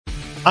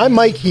I'm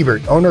Mike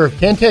Hebert, owner of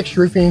Cantex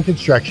Roofing and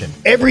Construction.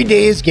 Every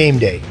day is game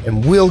day,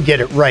 and we'll get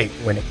it right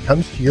when it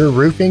comes to your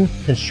roofing,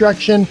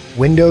 construction,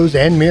 windows,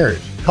 and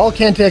mirrors. Call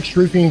Cantex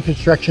Roofing and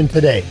Construction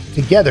today.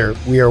 Together,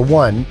 we are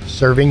one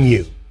serving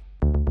you.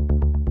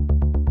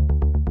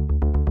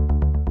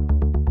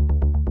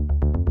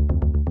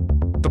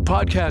 The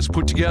podcast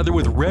put together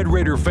with Red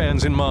Raider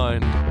fans in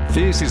mind.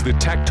 This is the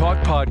Tech Talk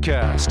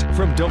Podcast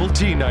from Double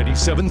T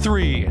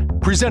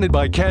 97.3, presented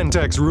by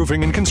Cantex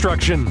Roofing and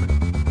Construction.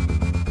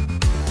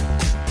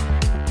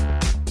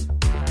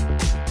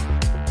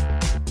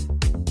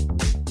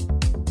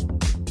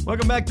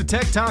 Welcome back to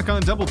Tech Talk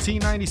on Double T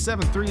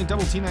 97.3 and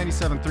Double T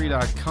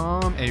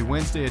 97.3.com, a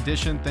Wednesday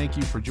edition. Thank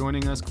you for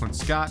joining us. Clint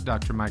Scott,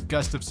 Dr. Mike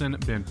Gustafson,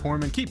 Ben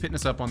Poorman. Keep hitting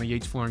us up on the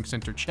Yates Flooring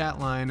Center chat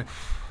line.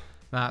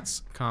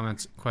 Thoughts,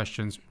 comments,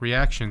 questions,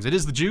 reactions. It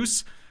is the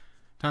juice.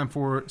 Time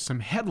for some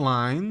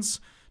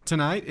headlines.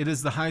 Tonight, it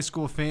is the high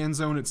school fan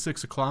zone at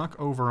 6 o'clock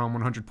over on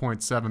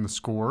 100.7 The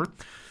Score.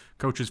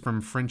 Coaches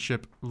from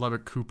Friendship,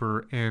 Lubbock,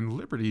 Cooper, and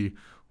Liberty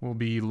will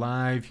be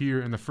live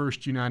here in the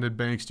First United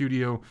Bank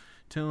studio,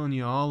 telling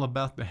you all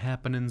about the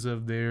happenings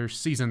of their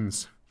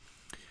seasons.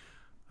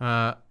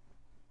 6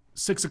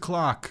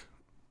 o'clock,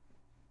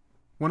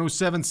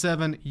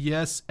 107.7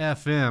 Yes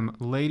FM.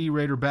 Lady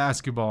Raider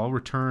basketball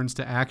returns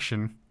to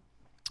action.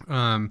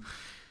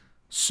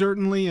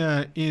 Certainly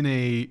in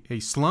a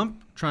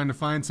slump, trying to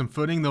find some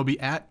footing. They'll be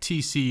at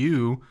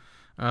TCU.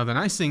 The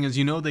nice thing is,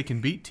 they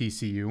can beat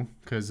TCU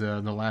because the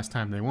last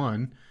time they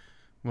won,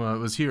 well, it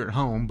was here at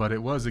home, but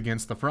it was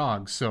against the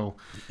Frogs. So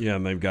yeah,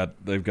 and they've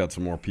got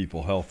some more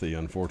people healthy,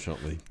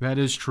 unfortunately. That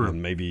is true.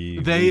 And maybe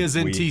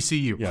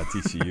TCU. Yeah,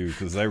 TCU,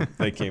 because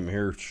they came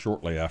here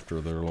shortly after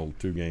their little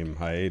 2-game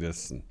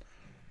hiatus,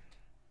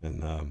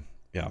 and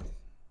yeah.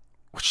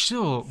 Which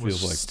still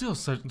was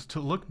such, to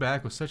look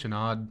back, was such an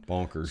odd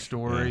bonkers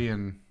story, yeah.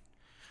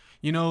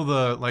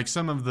 And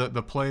some of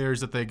the players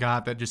that they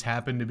got that just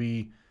happened to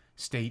be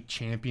state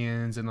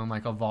champions, and then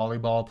like a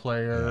volleyball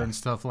player and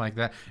stuff like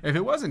that. If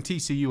it wasn't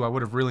TCU, I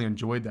would have really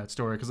enjoyed that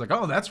story because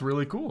that's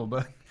really cool.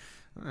 But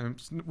I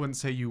wouldn't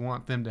say you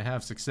want them to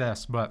have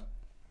success, but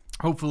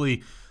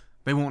hopefully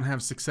they won't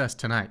have success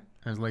tonight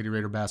as Lady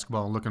Raider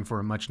basketball looking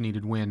for a much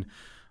needed win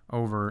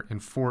over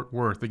in Fort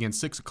Worth. Again,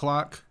 6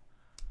 o'clock.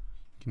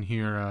 You can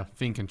hear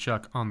Fink and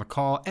Chuck on the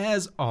call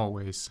as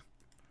always.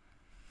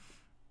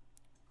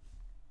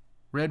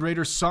 Red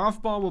Raiders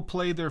softball will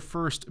play their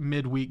first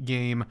midweek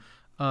game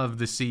of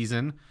the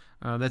season.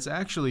 That's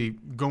actually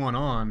going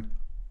on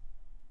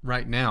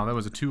right now. That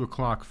was a 2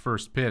 o'clock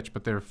first pitch,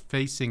 but they're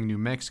facing New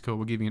Mexico.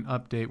 We'll give you an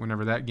update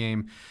whenever that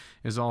game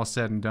is all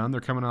said and done.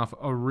 They're coming off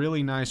a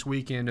really nice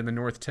weekend in the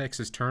North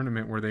Texas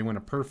tournament where they went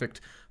a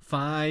perfect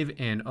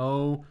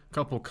 5-0. A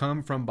couple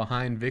come from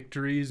behind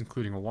victories,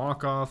 including a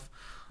walk-off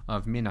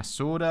of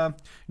Minnesota.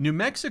 New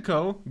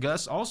Mexico,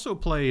 Gus, also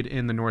played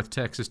in the North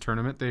Texas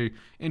tournament. They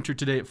entered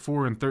today at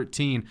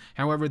 4-13.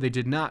 However, they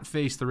did not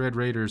face the Red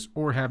Raiders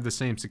or have the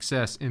same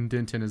success in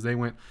Denton as they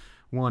went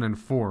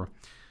 1-4.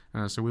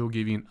 So we'll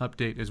give you an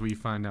update as we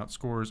find out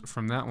scores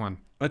from that one.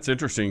 That's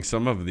interesting.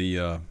 Some of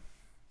the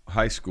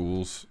high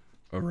schools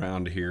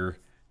around here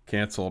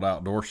canceled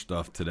outdoor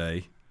stuff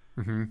today.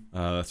 Mm-hmm.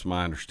 That's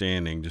my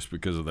understanding, just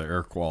because of the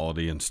air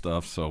quality and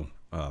stuff. So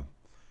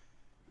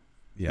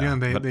yeah,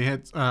 they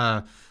had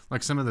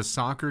like some of the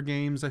soccer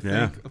games, I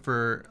think,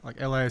 for like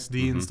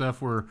LISD and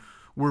stuff were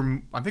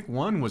I think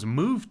one was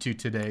moved to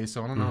today,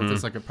 so I don't know if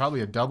it's like probably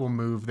a double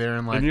move there,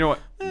 and you know what?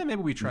 Maybe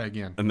we try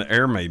again. And the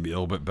air may be a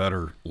little bit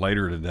better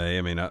later today.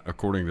 I mean,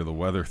 according to the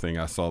weather thing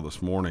I saw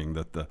this morning,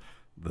 that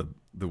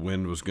the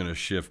wind was going to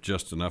shift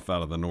just enough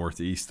out of the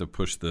northeast to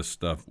push this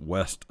stuff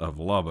west of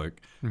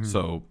Lubbock. Mm-hmm.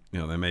 So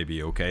they may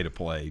be okay to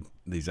play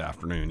these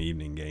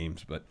evening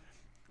games. But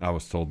I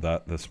was told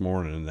that this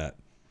morning that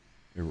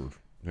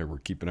they were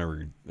keeping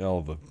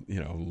all the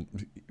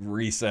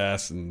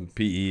recess and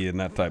PE and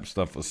that type of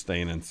stuff was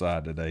staying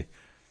inside today.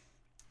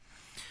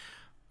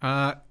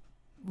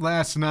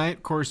 Last night,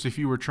 of course, if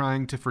you were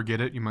trying to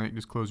forget it, you might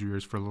just close your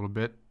ears for a little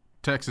bit.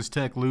 Texas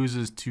Tech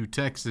loses to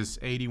Texas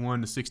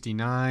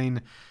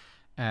 81-69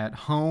 at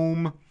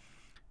home.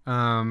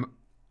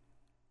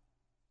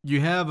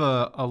 You have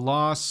a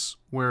loss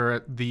where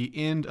at the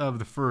end of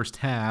the first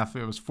half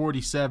it was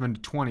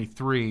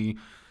 47-23.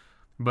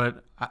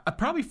 But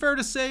probably fair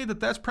to say that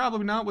that's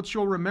probably not what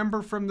you'll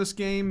remember from this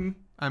game.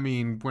 I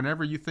mean,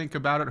 whenever you think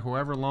about it,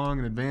 however long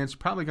in advance, you're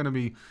probably going to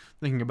be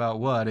thinking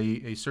about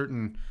a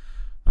certain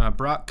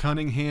Brock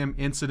Cunningham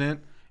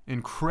incident,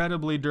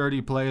 incredibly dirty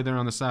play there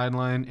on the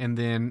sideline, and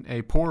then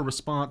a poor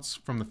response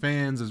from the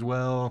fans as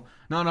well.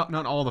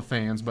 Not all the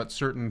fans, but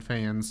certain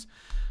fans.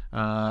 You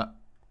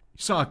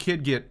saw a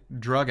kid get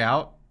drug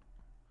out.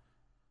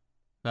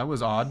 That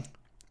was odd.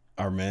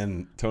 Our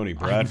man Tony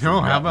Bradford. I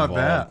know, how about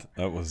involved.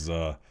 That was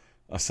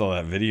I saw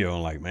that video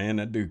and like, man,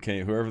 that dude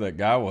can't. Whoever that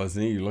guy was,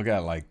 and you look at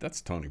it like,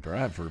 that's Tony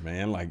Bradford,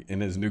 man. Like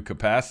in his new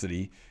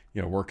capacity,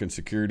 working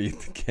security at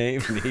the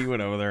game, and he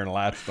went over there and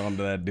latched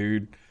onto that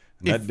dude.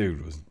 And that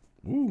dude was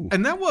Ooh.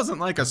 And that wasn't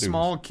like a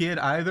small kid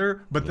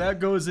either, but that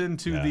goes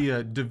into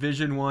the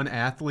Division I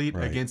athlete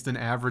against an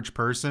average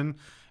person.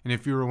 And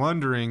if you were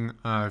wondering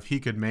if he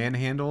could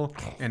manhandle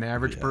an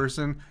average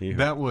person,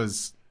 that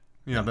was,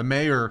 the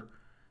mayor,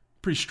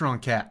 pretty strong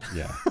cat.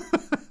 Yeah.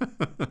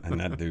 And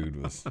that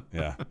dude was,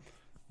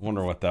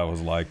 Wonder what that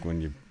was like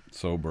when you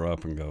sober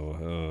up and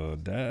go,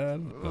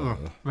 Dad?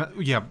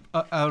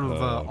 Out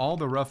of all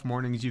the rough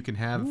mornings you can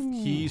have,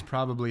 he's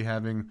probably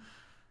having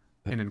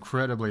an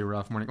incredibly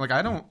rough morning. Like,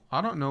 I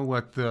don't know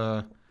what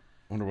the...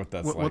 Wonder what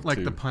that's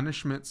like the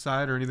punishment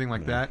side or anything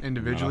like that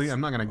individually. I'm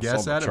not going to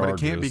guess at it, but it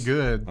can't be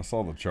good. I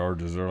saw the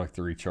charges. There are like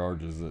 3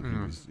 charges that he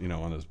was,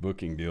 on his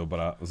booking deal. But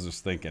I was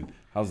just thinking,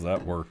 how's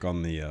that work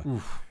on the,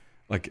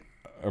 like,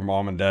 our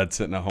mom and dad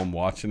sitting at home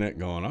watching it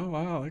going, oh,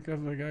 wow, that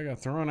guy got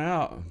thrown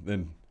out.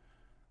 Then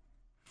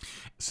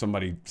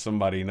somebody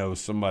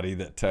knows somebody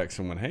that texts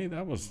and went, hey,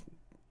 that was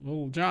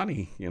little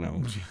Johnny,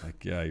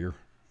 like, you're,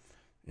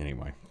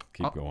 anyway.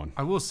 Keep going.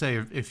 I will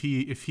say if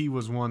he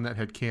was one that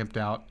had camped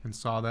out and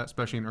saw that,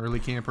 especially an early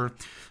camper,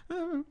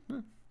 I'm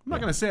not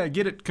going to say I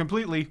get it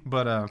completely,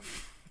 but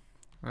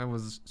I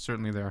was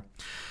certainly there.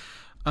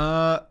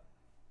 That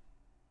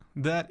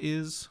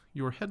is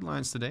your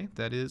headlines today.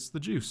 That is the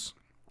juice.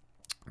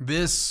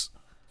 This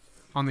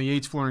on the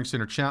Yates Flooring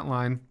Center chat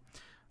line.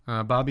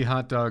 Bobby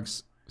Hot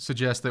Dogs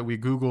suggests that we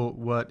Google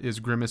what is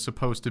Grimace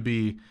supposed to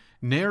be.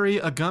 Nary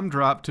a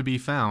gumdrop to be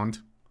found.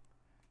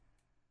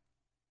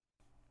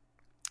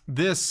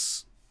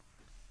 This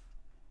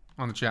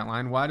on the chat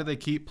line. Why do they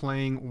keep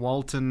playing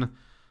Walton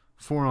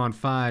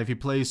 4-on-5? He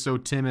plays so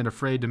timid,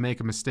 afraid to make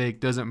a mistake,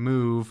 doesn't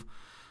move,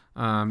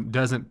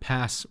 doesn't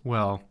pass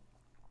well.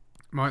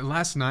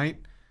 Last night,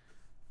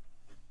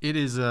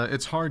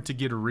 it's hard to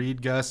get a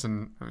read, Gus,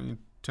 and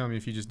tell me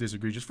if you just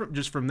disagree.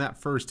 Just from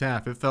that first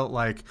half, it felt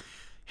like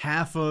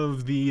half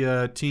of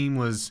the team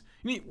was.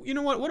 You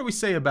know what? What do we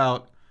say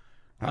about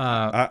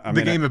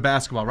the game of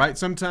basketball? Right?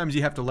 Sometimes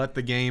you have to let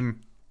the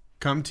game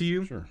come to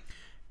you. Sure.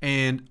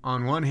 And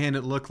on one hand,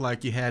 it looked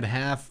like you had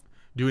half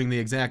doing the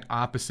exact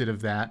opposite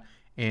of that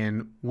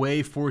and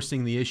way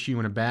forcing the issue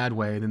in a bad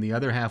way. Then the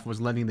other half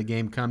was letting the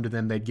game come to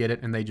them. They'd get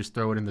it and they just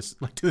throw it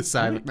to the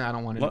side. Like, I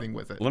don't want anything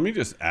with it. Let me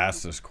just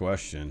ask this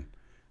question,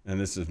 and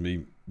this is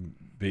me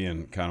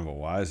being kind of a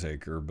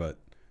wiseacre, but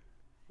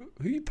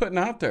who are you putting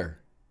out there?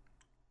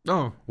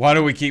 Oh. Why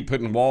do we keep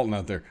putting Walton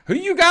out there? Who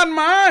you got in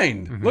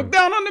mind? Mm-hmm. Look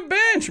down on the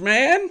bench,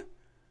 man.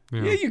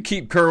 Yeah, you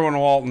keep Kerwin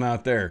Walton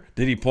out there.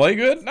 Did he play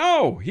good?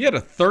 No. He had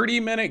a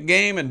 30-minute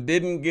game and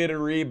didn't get a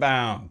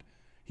rebound.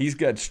 He's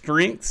got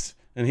strengths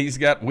and he's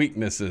got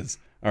weaknesses,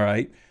 all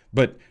right?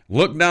 But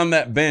look down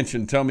that bench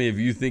and tell me if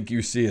you think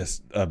you see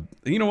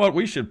you know what?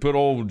 We should put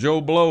old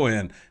Joe Blow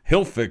in.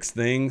 He'll fix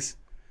things.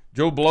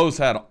 Joe Blow's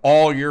had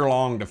all year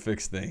long to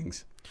fix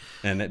things,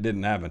 and it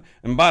didn't happen.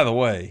 And by the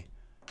way,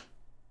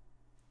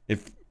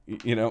 if –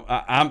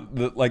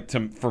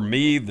 for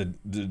me, the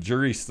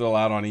jury's still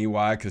out on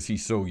EY because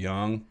he's so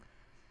young.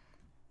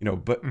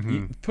 But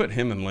you put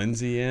him and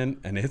Lindsey in,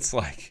 and it's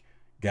like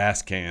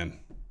gas can.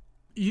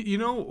 You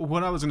know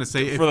what I was going to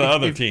say? For the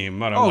other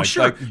team.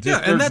 Sure.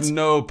 There's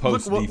no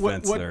post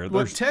defense there.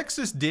 What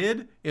Texas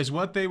did is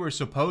what they were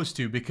supposed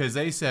to, because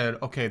they said,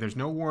 okay, there's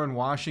no Warren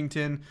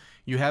Washington.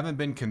 You haven't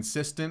been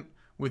consistent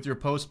with your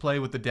post play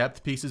with the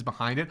depth pieces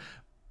behind it.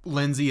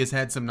 Lindsey has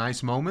had some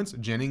nice moments.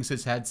 Jennings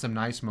has had some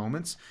nice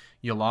moments.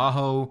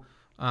 Yalaho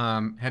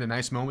had a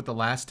nice moment the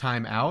last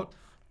time out.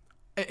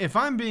 If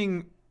I'm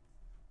being,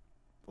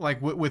 like,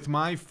 with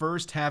my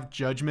first half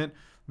judgment,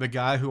 the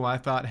guy who I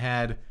thought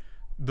had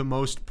the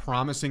most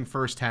promising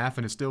first half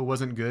and it still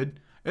wasn't good,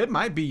 it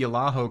might be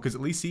Yalaho, because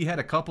at least he had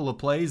a couple of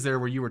plays there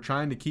where you were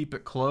trying to keep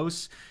it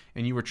close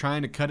and you were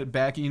trying to cut it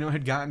back.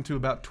 Had gotten to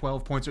about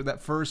 12 points or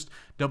that first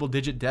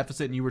double-digit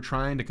deficit, and you were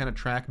trying to kind of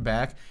track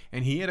back.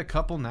 And he had a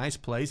couple nice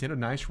plays. He had a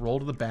nice roll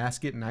to the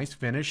basket, nice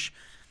finish.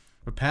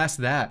 But past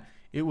that,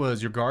 it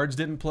was your guards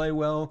didn't play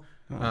well,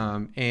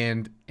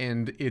 and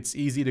it's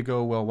easy to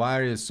go, well,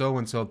 why is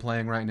so-and-so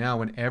playing right now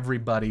when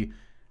everybody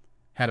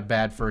had a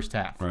bad first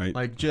half? Right.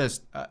 Like,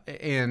 just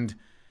and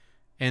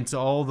to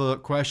all the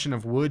question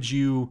of would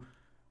you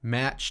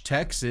match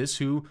Texas,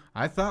 who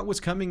I thought was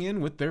coming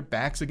in with their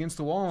backs against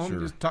the wall.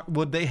 Sure.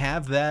 Would they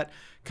have that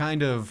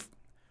kind of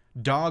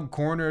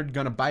dog-cornered,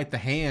 going to bite the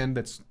hand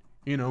that's,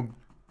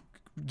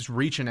 just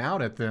reaching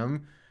out at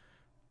them?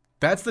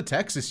 That's the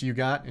Texas you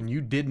got, and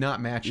you did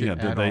not match it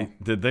at all.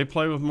 Did they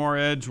play with more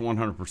edge?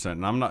 100%.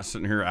 And I'm not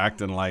sitting here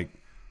acting like,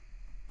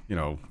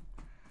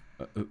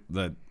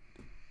 that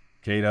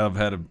K-Dub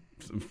had a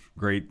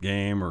great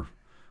game or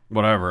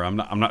whatever. I'm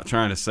not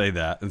trying to say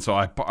that. And so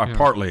I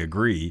partly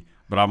agree.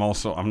 But I'm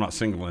not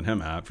singling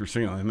him out. If you're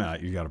singling him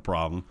out, you got a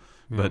problem.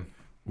 Yeah.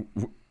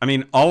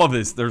 But, all of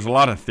this, there's a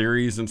lot of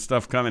theories and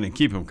stuff coming, and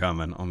keep them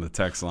coming on the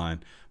text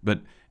line.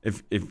 But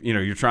if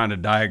you're trying to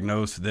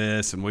diagnose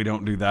this and we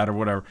don't do that or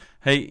whatever,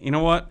 hey, you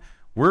know what?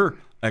 We're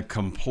a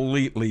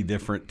completely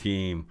different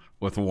team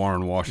with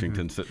Warren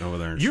Washington sitting over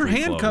there. You're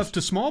handcuffed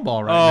to small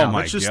ball right now.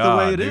 My That's just God,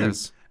 the way it dude.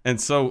 is.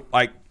 And so,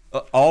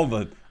 all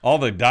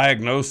the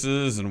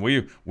diagnoses, and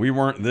we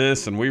weren't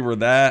this and we were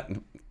that.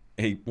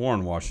 Hey,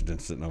 Warren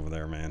Washington's sitting over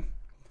there, man.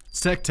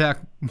 Tech Tac,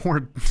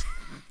 more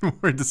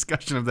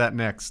discussion of that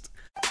next.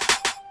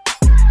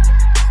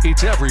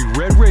 It's every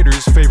Red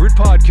Raiders' favorite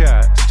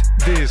podcast.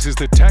 This is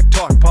the Tech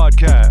Talk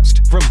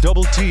Podcast from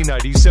Double T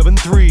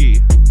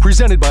 97.3,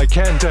 presented by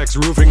Cantex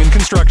Roofing and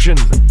Construction.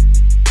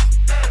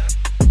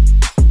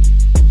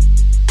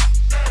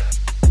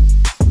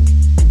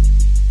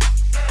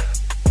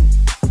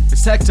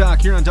 It's Tech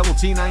Talk here on Double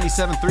T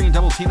 97.3 and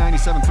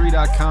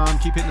DoubleT973.com.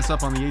 Keep hitting us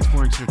up on the Yates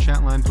Flooring Center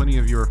chat line. Plenty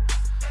of your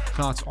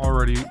thoughts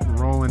already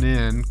rolling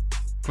in.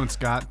 Clint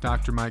Scott,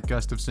 Dr. Mike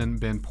Gustafson,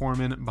 Ben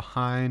Poorman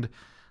behind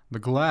the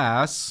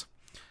glass.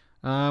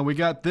 We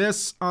got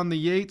this on the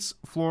Yates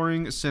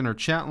Flooring Center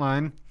chat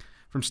line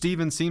from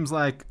Steven. Seems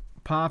like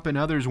Pop and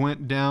others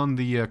went down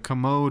the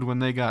commode when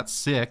they got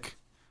sick.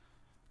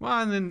 Well,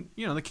 and then,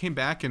 they came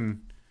back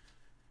and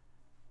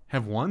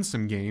have won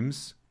some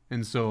games.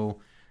 And so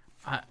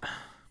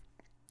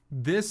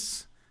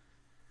the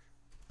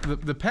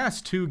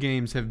past two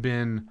games have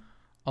been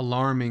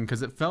alarming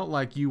because it felt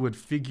like you would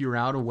figure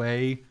out a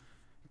way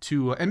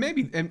to and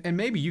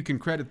maybe you can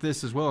credit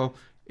this as well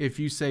if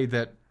you say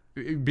that,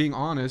 being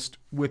honest,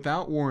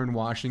 without Warren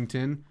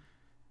Washington,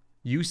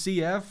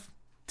 UCF,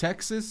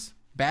 Texas,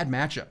 bad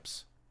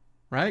matchups,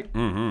 right?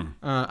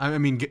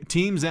 Mm-hmm.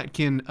 Teams that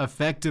can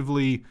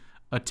effectively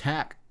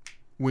attack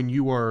when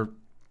you are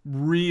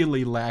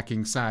really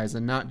lacking size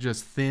and not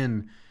just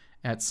thin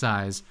at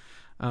size.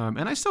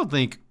 And I still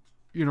think,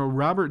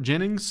 Robert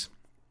Jennings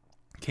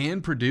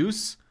can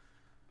produce.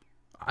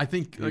 I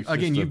think he's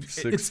again,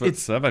 just a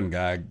 6'7"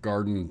 guy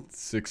guarding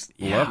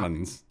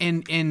 6'11s.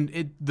 And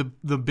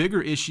the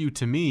bigger issue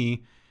to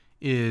me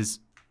is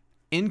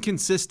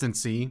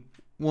inconsistency.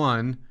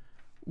 One,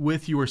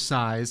 with your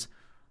size,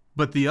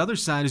 but the other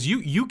side is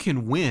you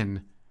can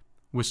win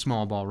with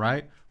small ball,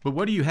 right? But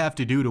what do you have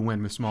to do to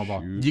win with small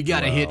ball? You got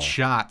to hit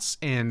shots,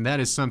 and that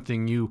is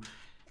something you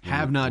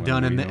have not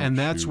done, and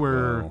that's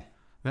where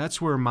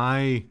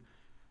my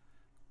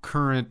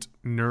current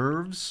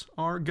nerves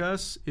are,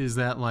 Gus, is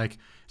that it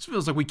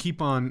feels like we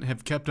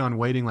have kept on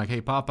waiting, like, hey,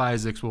 Pop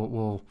Isaacs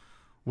will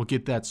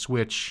get that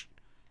switch,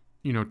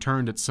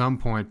 turned at some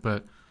point.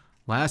 But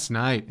last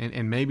night,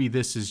 and maybe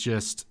this is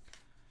just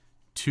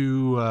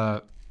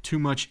too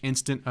much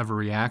instant of a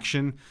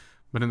reaction,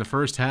 but in the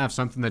first half,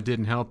 something that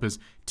didn't help is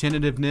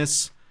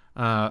tentativeness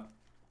and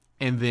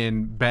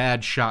then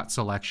bad shot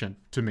selection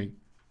to me.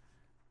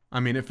 I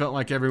mean, it felt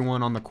like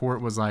everyone on the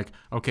court was like,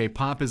 okay,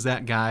 Pop is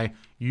that guy,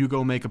 you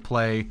go make a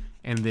play.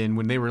 And then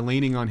when they were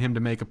leaning on him to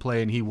make a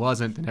play and he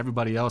wasn't, then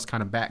everybody else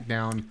kind of backed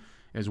down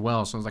as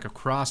well. So it was like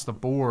across the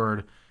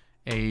board,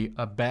 a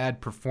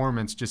bad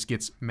performance just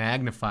gets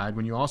magnified.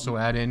 When you also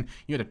add in,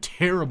 you had a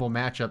terrible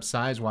matchup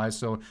size-wise.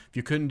 So if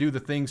you couldn't do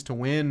the things to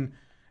win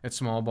at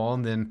small ball,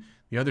 and then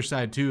the other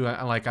side too,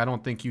 I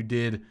don't think you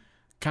did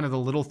kind of the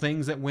little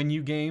things that win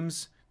you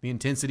games. The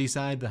intensity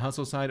side, the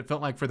hustle side, it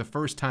felt like for the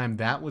first time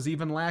that was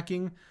even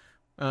lacking,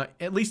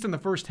 at least in the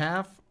first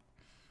half.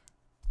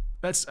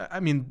 That's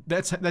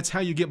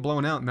how you get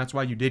blown out, and that's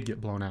why you did get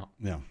blown out.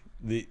 Yeah.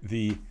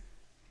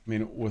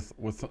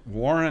 With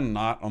Warren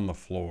not on the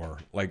floor,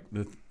 like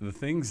the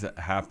things that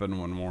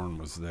happened when Warren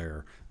was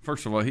there.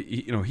 First of all,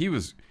 he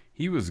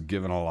was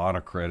given a lot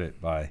of credit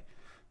by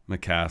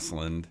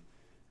McCasland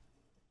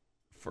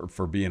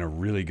for being a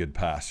really good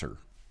passer.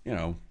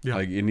 And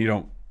you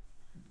don't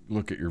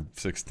look at your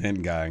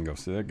 6'10" guy and go,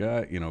 see that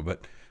guy?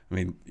 But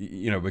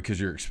because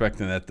you're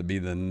expecting that to be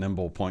the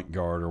nimble point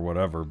guard or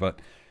whatever.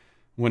 But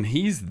when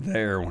he's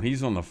there, when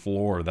he's on the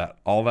floor,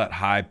 all that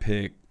high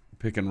pick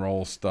and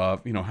roll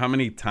stuff, how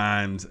many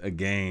times a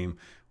game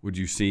would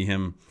you see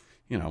him,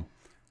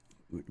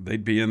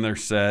 they'd be in their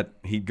set,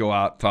 he'd go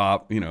out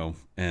top,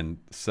 and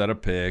set a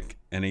pick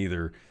and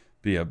either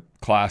be a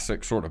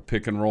classic sort of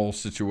pick and roll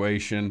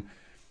situation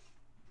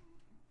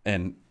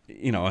and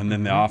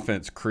then the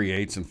offense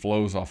creates and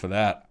flows off of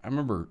that. I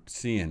remember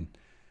seeing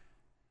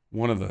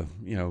one of the,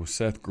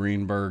 Seth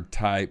Greenberg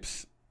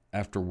types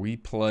after we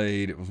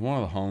played. It was one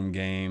of the home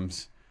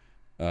games,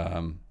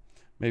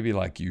 maybe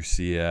like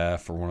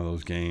UCF or one of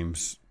those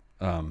games,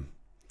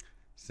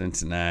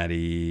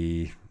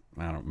 Cincinnati,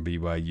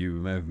 BYU,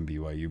 maybe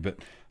BYU, but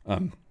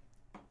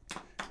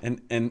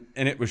and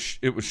it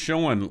was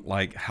showing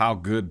like how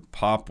good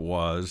Pop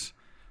was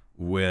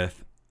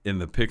in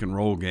the pick and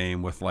roll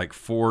game with like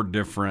 4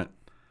 different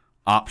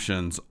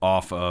options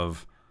off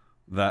of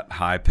that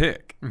high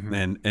pick.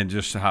 Mm-hmm. And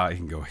just how he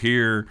can go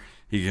here,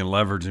 he can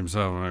leverage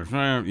himself,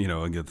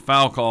 and get the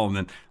foul call, and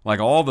then like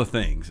all the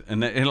things.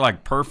 And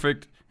like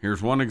perfect,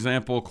 here's one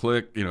example,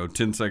 click,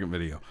 10-second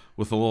video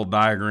with the little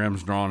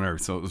diagrams drawn there.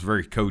 So it was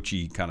very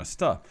coachy kind of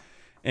stuff.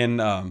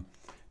 And I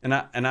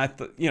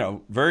thought,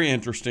 very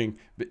interesting.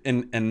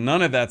 And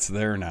none of that's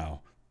there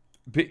now.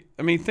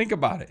 Think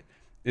about it.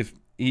 If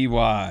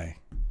EY,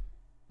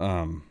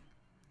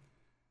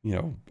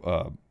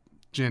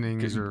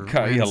 Jennings or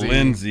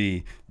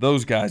Lindsay,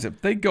 those guys, if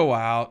they go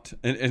out,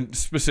 and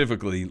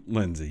specifically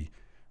Lindsay,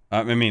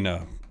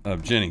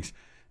 Jennings,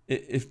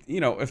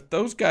 if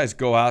those guys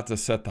go out to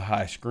set the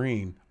high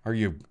screen,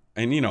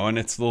 and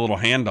it's the little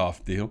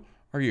handoff deal,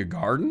 are you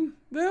guarding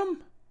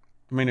them?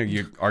 I mean,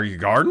 are you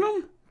guarding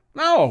them?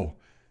 No.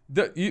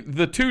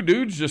 The two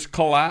dudes just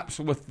collapse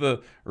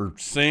or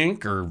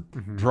sink or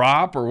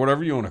drop or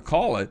whatever you want to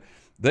call it.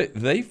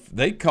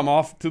 They come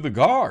off to the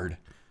guard.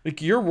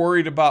 Like, you're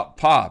worried about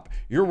Pop.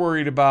 You're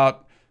worried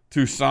about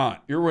Toussaint.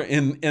 You're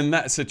in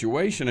that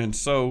situation, and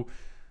so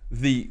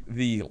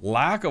the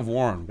lack of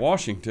Warren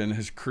Washington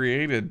has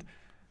created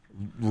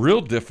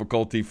real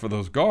difficulty for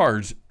those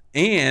guards.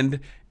 And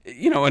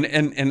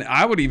and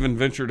I would even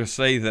venture to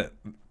say that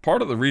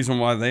part of the reason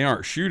why they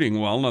aren't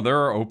shooting well, now there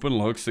are open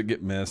looks that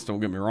get missed. Don't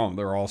get me wrong.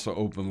 There are also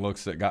open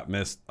looks that got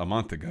missed a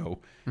month ago.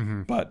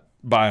 Mm-hmm. But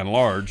by and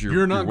large,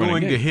 you're not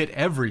going to hit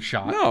every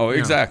shot. No,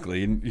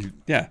 exactly.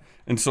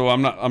 And so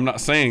I'm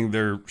not saying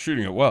they're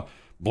shooting it well.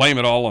 Blame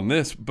it all on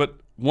this. But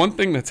one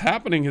thing that's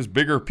happening is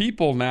bigger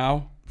people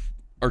now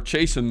are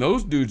chasing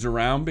those dudes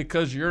around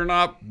because you're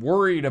not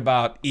worried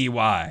about EY.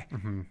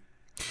 Mm-hmm.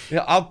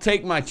 Yeah, I'll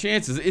take my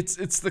chances.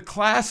 It's the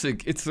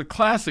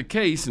classic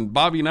case, and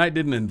Bobby Knight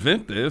didn't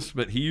invent this,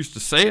 but he used to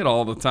say it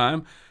all the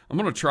time. I'm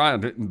going to try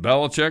it. And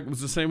Belichick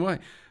was the same way.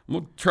 I'm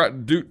going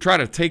to try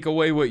to take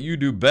away what you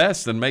do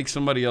best and make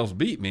somebody else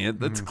beat me.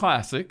 That's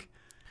classic.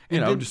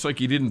 Just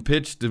like you didn't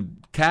pitch to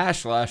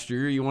Cash last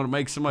year, you want to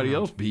make somebody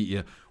else beat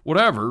you.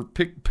 Whatever.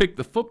 Pick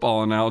the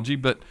football analogy,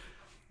 but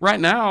right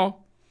now,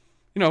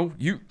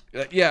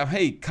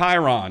 hey,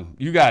 Chiron,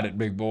 you got it,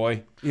 big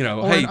boy.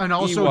 Hey, and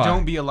also EY.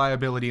 don't be a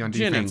liability on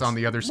defense Jennings. On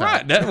the other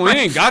side. Right, we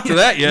ain't got to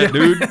that yet,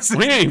 dude.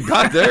 We ain't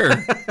got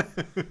there.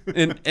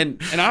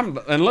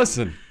 And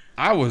listen,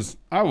 I was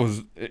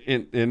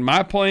in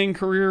my playing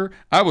career,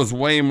 I was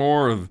way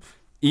more of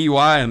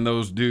EY and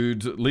those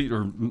dudes,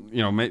 or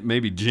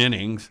maybe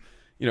Jennings.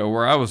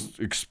 Where I was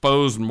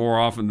exposed more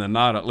often than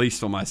not, at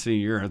least on my senior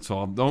year. And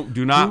so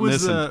do not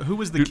miss it. Who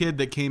was the kid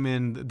that came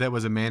in that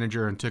was a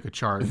manager and took a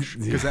charge?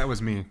 Because that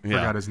was me.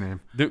 Forgot his name.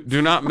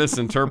 Do not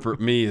misinterpret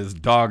me as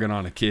dogging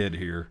on a kid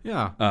here.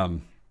 Yeah.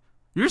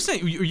 You're just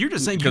saying you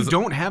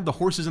don't have the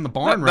horses in the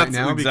barn right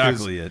now. That's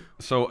exactly it.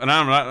 So, and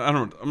I'm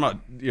not.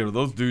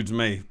 Those dudes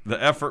the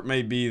effort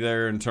may be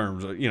there in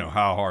terms of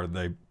how hard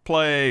they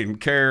play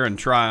and care and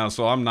try.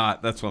 So I'm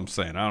not. That's what I'm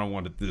saying. I don't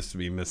want this to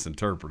be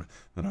misinterpreted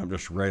that I'm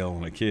just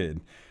railing a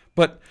kid.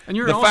 And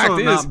you're also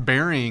not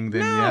burying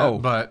them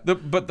yet. But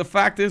the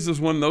fact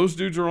is when those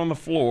dudes are on the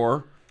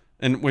floor,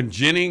 and when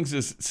Jennings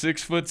is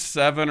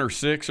 6'7" or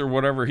 6" or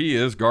whatever he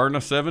is, guarding a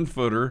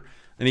 7-footer.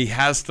 And he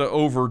has to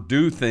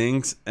overdo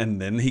things,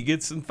 and then he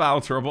gets in foul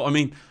trouble. I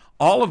mean,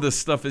 all of this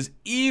stuff is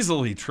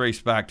easily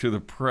traced back to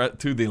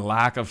the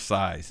lack of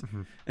size.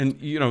 Mm-hmm.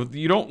 And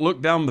you don't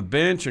look down the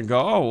bench and go,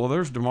 "Oh, well,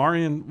 there's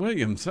Damarian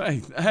Williams."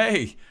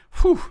 Hey,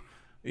 whew.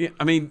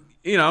 I mean,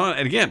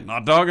 and again,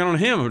 not dogging on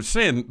him. I'm just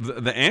saying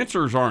the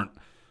answers aren't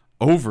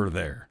over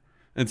there.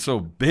 And so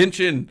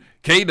benching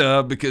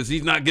K-Dub because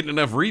he's not getting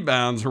enough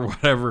rebounds or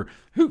whatever.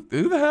 Who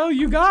the hell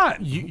you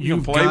got? You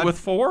can play with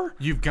 4?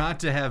 You've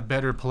got to have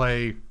better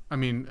play. I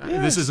mean,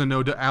 This is a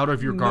no out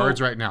of your guards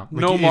right now.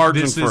 No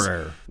margin for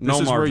error. This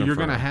is where you're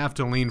going to have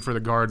to lean for the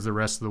guards the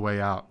rest of the way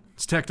out.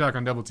 It's Tech Talk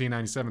on Double T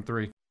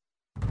 97.3.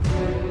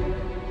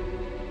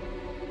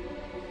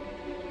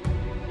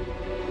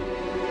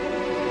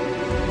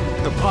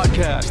 The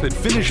podcast that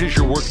finishes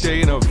your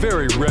workday in a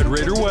very Red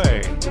Raider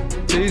way.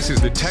 This is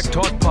the Tech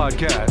Talk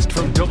Podcast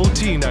from Double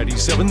T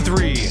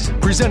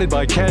 97.3, presented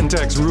by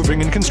Cantex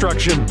Roofing and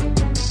Construction.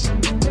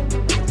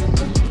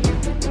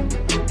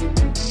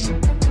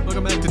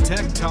 Welcome back to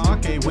Tech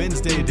Talk, a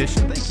Wednesday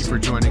edition. Thank you for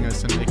joining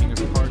us and making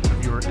us part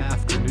of your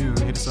afternoon.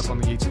 Hit us up on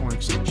the Yates Point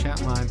Exchange chat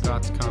line,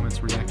 thoughts,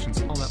 comments,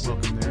 reactions, all that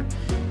welcome there.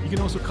 You can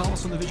also call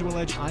us on the Visual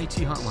Edge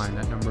IT hotline.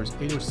 That number is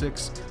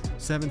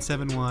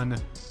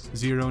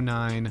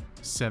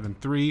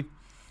 806-771-0973.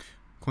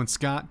 Clint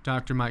Scott,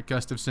 Dr. Mike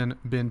Gustafson,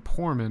 Ben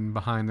Poorman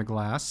behind the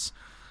glass.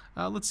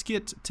 Let's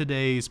get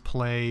today's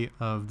play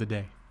of the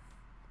day.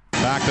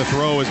 Back to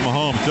throw as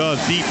Mahomes does.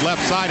 Deep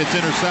left side. It's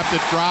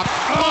intercepted. Drop.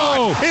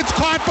 Oh! It's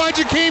caught by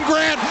Jakeem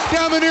Grant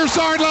down the near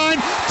sideline.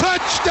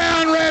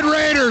 Touchdown, Red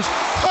Raiders.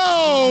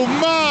 Oh,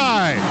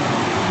 my.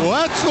 Well,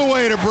 that's the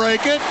way to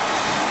break it.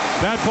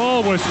 That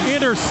ball was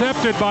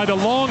intercepted by the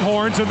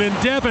Longhorns, and then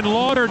Devin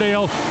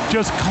Lauderdale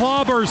just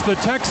clobbers the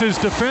Texas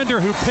defender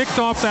who picked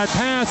off that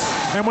pass.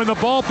 And when the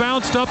ball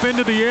bounced up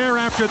into the air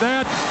after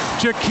that,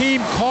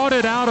 Jakeem caught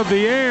it out of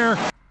the air.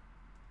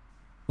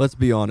 Let's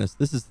be honest,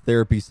 this is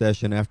therapy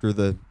session after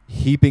the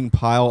heaping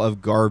pile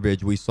of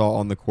garbage we saw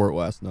on the court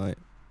last night.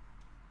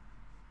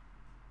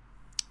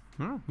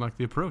 Oh, like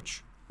the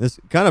approach. This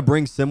kind of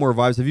brings similar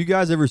vibes. Have you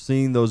guys ever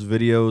seen those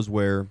videos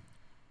where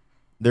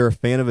they're a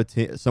fan of a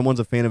team, someone's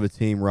a fan of a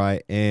team,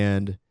 right,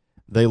 and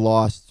they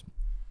lost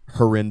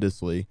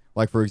horrendously?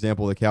 Like, for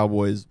example, the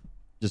Cowboys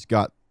just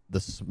got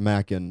the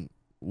smacking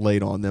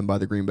laid on them by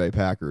the Green Bay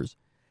Packers.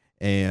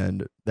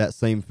 And that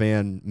same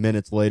fan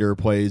minutes later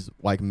plays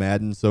like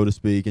Madden, so to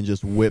speak, and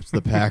just whips the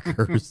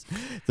Packers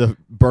to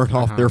burn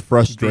off their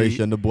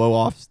frustration, to blow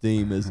off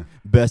steam as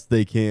best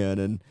they can.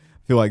 And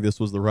feel like this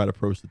was the right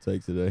approach to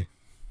take today.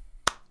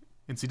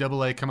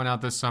 NCAA coming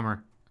out this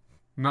summer.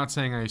 I'm not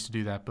saying I used to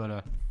do that,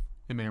 but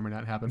it may or may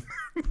not happen.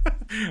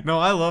 No,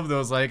 I love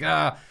those. Like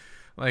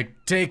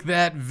take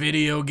that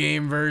video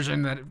game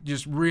version that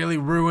just really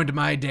ruined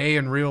my day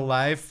in real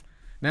life.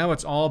 Now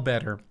it's all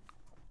better.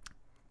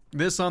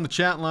 This on the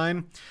chat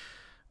line.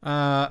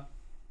 There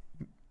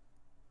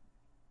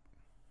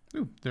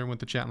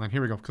went the chat line.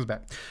 Here we go. Comes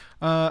back.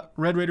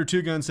 Red Raider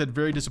 2 Gun said,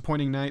 very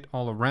disappointing night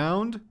all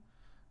around.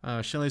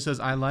 Shelley says,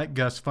 I like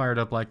Gus fired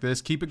up like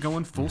this. Keep it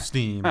going full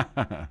steam.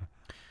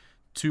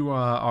 To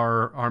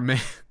our man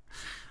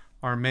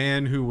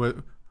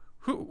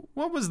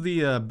what was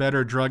the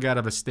better drug out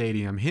of a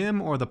stadium,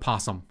 him or the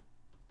possum?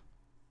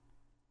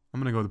 I'm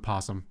gonna go with the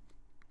possum.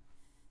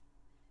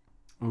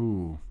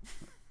 Ooh,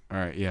 all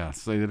right, yeah.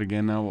 Say that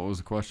again. Now, what was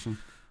the question?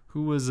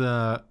 Who was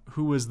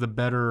the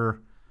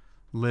better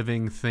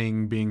living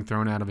thing being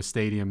thrown out of a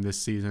stadium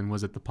this season?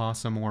 Was it the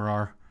possum or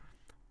our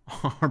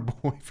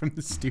boy from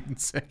the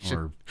student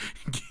section?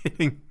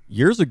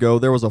 Years ago,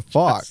 there was a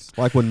fox,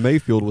 like when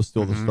Mayfield was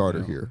still the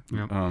starter here.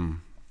 Yep.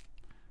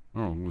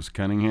 Was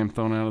Cunningham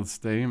thrown out of the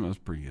stadium? That was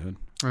pretty good.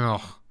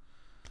 Oh,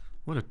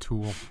 what a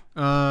tool.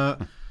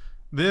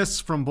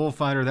 This from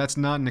Bullfighter, that's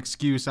not an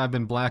excuse. I've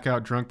been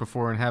blackout drunk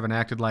before and haven't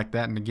acted like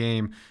that in the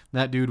game.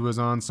 That dude was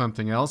on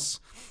something else.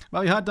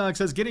 Bobby Hot Dog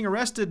says, getting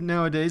arrested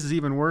nowadays is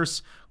even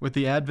worse with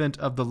the advent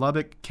of the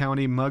Lubbock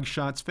County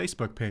Mugshots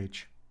Facebook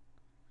page.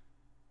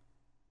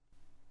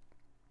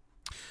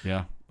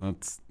 Yeah,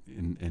 that's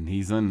and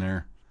he's in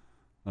there.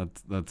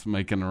 That's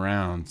making the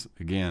rounds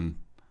again.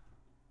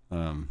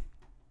 Yeah,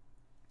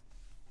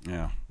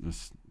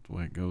 just the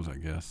way it goes, I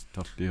guess.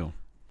 Tough deal.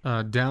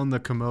 Down the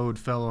Commode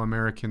Fellow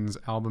Americans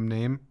album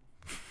name.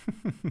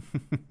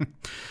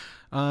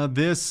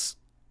 This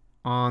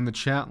on the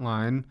chat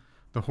line.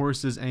 The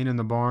horses ain't in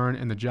the barn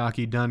and the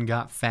jockey done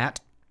got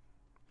fat.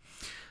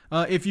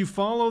 If you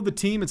follow the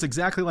team, it's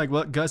exactly like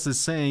what Gus is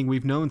saying.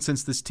 We've known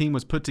since this team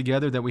was put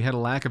together that we had a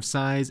lack of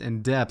size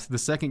and depth. The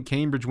second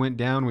Cambridge went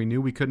down, we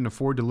knew we couldn't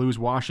afford to lose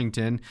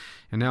Washington,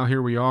 and now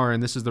here we are,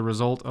 and this is the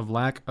result of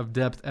lack of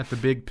depth at the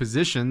big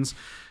positions.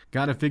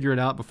 Got to figure it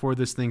out before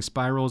this thing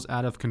spirals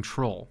out of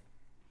control.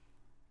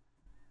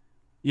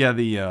 Yeah,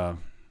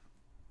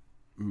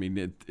 we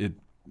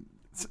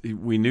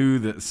knew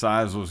that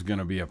size was going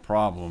to be a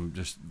problem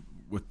just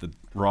with the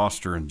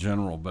roster in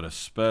general, but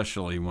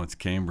especially once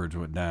Cambridge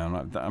went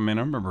down. I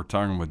remember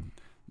talking with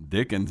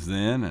Dickens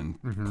then, and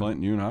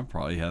Clint, you and I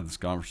probably had this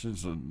conversation,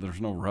 so there's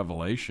no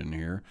revelation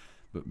here,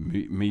 but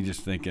me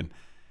just thinking,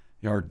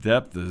 our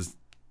depth is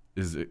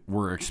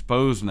we're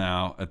exposed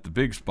now at the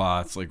big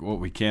spots. Like, what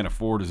we can't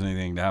afford is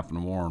anything to happen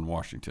to Warren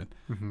Washington.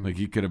 Like,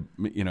 you could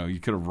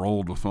have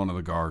rolled with one of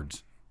the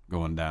guards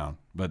going down,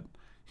 but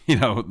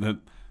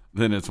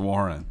then it's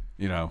Warren.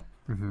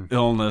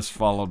 Illness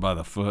followed by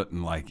the foot,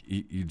 and like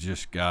you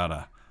just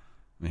gotta.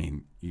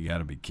 You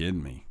gotta be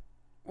kidding me.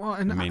 Well,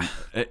 and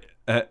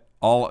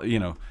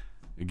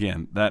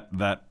again,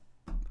 that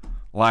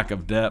lack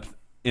of depth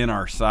in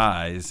our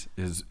size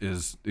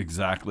is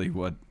exactly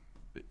what.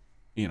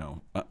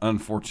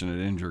 Unfortunate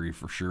injury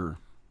for sure.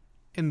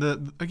 And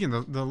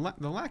the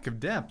lack of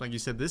depth, like you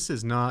said, this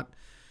isn't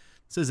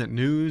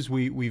news.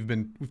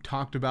 We've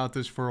talked about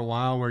this for a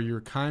while, where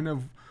you're kind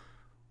of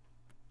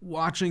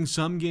watching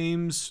some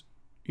games,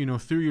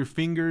 through your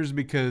fingers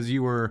because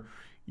you were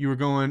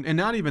going, and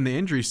not even the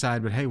injury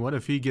side, but hey, what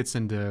if he gets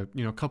into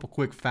a couple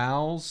quick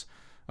fouls,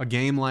 a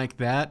game like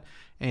that,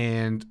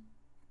 and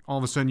all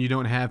of a sudden you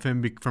don't have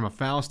him from a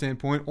foul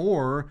standpoint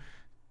or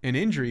an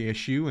injury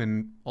issue,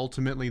 and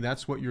ultimately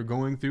that's what you're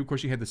going through. Of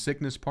course, you had the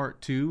sickness part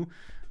too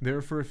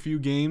there for a few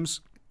games,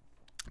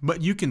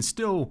 but you can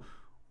still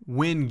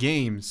win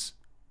games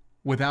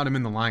without him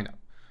in the lineup.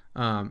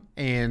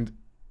 And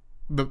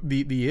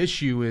the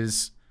issue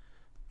is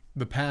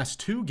the past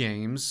two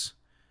games,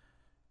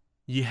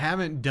 you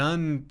haven't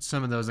done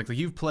some of those. Like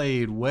you've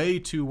played way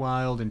too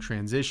wild in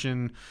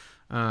transition.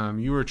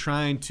 You were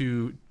trying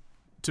to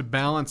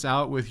balance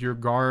out with your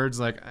guards,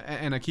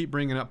 and I keep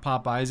bringing up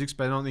Pop Isaacs,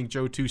 but I don't think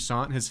Joe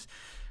Toussaint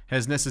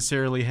has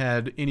necessarily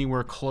had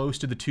anywhere close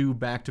to the two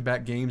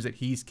back-to-back games that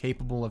he's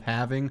capable of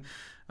having.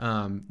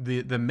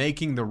 The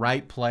making the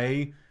right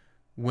play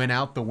went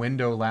out the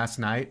window last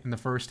night in the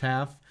first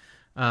half,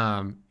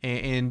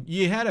 and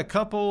you had a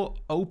couple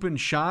open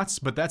shots,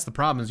 but that's the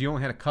problem, is you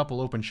only had a couple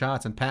open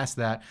shots, and past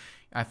that,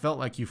 I felt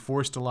like you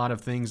forced a lot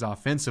of things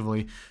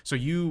offensively. So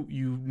you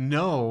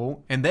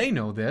know, and they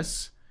know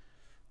this,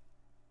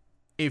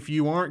 if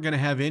you aren't going to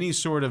have any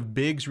sort of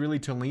bigs really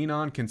to lean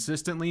on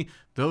consistently,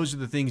 those are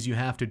the things you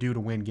have to do to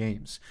win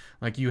games.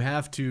 Like, you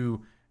have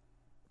to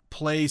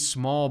play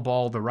small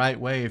ball the right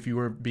way if you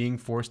are being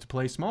forced to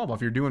play small ball.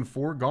 If you're doing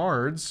four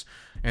guards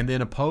and then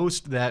a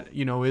post that,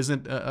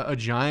 isn't a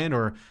giant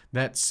or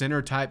that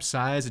center type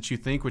size that you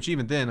think, which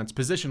even then, it's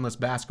positionless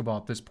basketball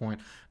at this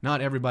point. Not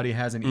everybody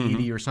has an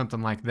Edie or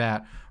something like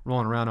that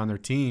rolling around on their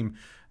team.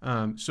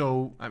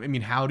 So,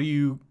 how do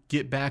you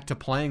get back to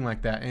playing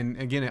like that?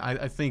 And again,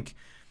 I think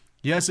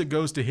yes, it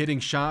goes to hitting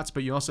shots,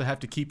 but you also have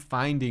to keep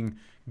finding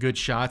good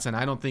shots, and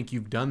I don't think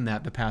you've done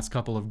that the past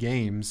couple of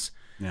games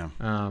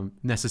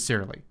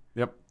necessarily.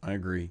 Yep, I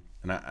agree.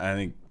 And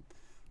I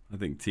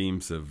think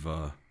teams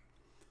have,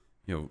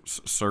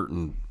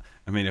 certain –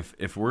 I mean,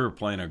 if we're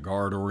playing a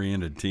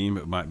guard-oriented team,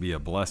 it might be a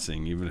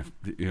blessing, even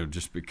if,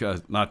 just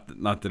because – not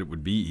that it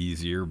would be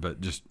easier,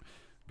 but just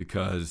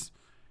because,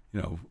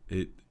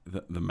 the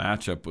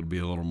matchup would be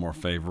a little more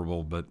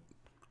favorable. But,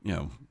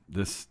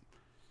 this –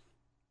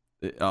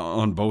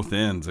 on both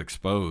ends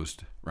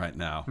exposed right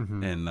now.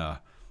 Mm-hmm. And,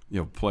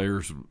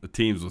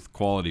 teams with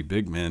quality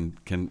big men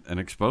can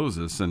expose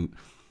us. And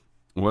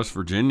West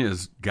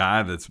Virginia's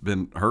guy that's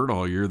been hurt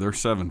all year, they're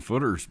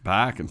 7-footers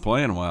back and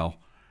playing well.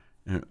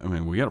 I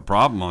mean, we got a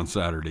problem on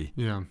Saturday.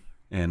 Yeah.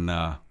 And,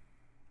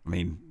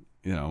 and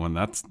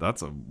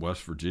that's a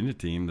West Virginia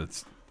team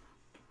that's,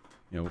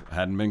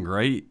 hadn't been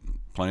great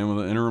playing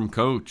with an interim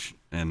coach.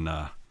 And,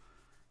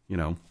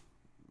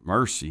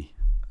 mercy.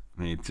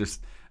 I mean, it's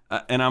just –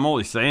 and I'm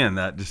only saying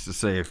that just to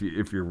say if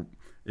you're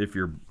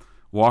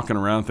walking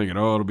around thinking,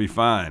 oh, it'll be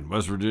fine,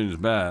 West Virginia's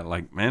bad,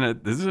 like,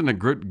 man, this isn't a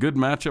good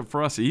matchup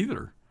for us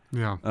either.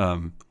 Yeah.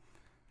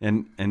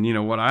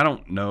 And what I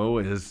don't know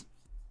is,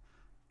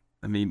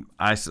 I mean,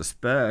 I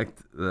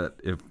suspect that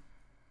if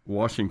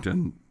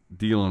Washington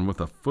dealing with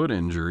a foot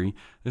injury,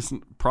 it's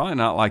probably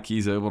not like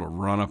he's able to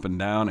run up and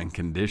down and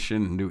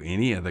condition and do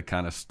any of the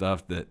kind of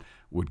stuff that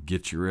would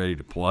get you ready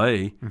to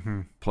play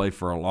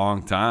for a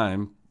long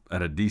time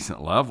at a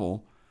decent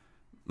level.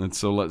 And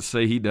so let's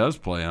say he does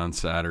play on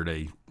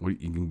Saturday. You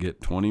can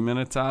get 20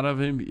 minutes out of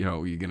him.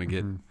 You're going to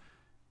get,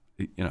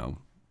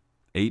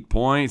 8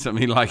 points. I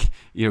mean,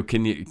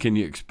 can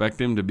you expect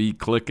him to be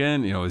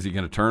clicking? Is he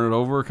going to turn it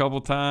over a couple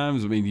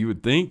times? I mean, you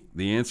would think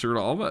the answer to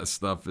all that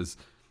stuff is,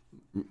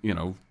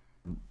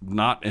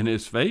 not in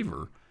his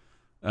favor.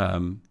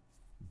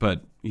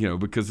 But,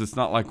 because it's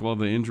not like, well,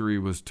 the injury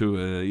was to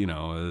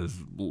his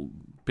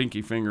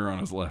pinky finger on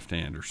his left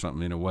hand or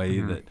something in a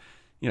way that,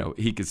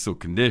 he could still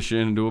condition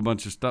and do a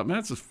bunch of stuff. Man,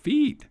 that's his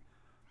feet.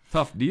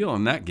 Tough deal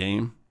in that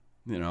game,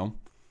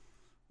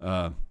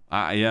 I'm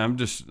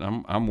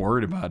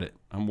worried about it.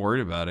 I'm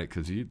worried about it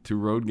because you 2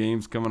 road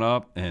games coming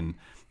up, and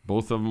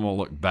both of them will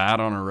look bad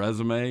on a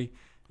resume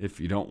if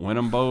you don't win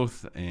them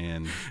both.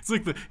 And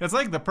it's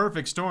like the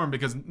perfect storm,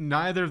 because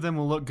neither of them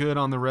will look good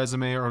on the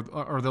resume,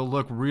 or they'll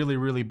look really,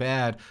 really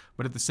bad.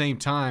 But at the same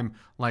time,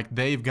 like,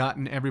 they've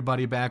gotten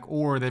everybody back,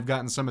 or they've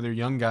gotten some of their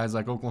young guys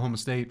like Oklahoma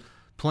State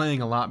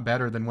playing a lot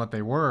better than what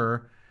they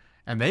were,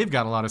 and they've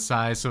got a lot of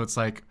size. So it's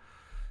like,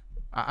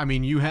 I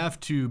mean, you have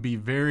to be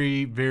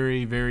very,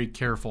 very, very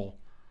careful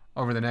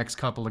over the next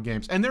couple of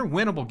games. And they're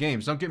winnable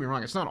games. Don't get me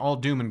wrong. It's not all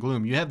doom and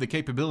gloom. You have the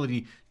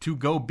capability to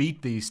go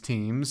beat these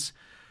teams,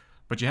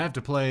 but you have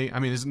to play, I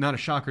mean, it's not a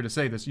shocker to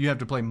say this, you have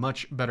to play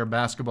much better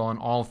basketball in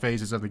all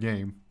phases of the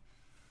game.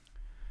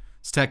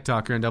 It's Tech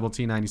Talker and Double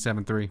T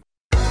 97.3.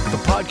 The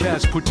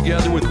podcast put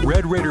together with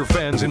Red Raider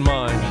fans in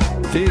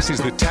mind. This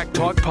is the Tech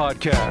Talk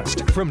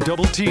Podcast from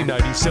Double T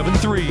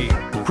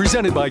 97.3,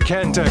 presented by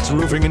Cantex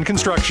Roofing and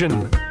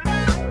Construction.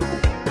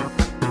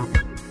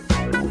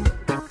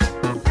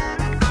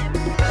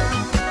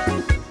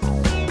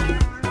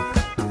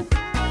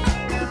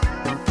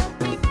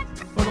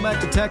 Welcome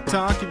back to Tech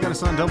Talk. You got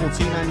us on Double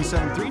T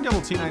 97.3,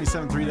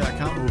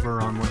 doublet97.3.com,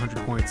 over on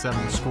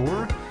 100.7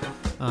 Score.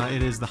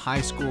 It is the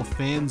High School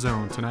Fan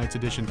Zone, tonight's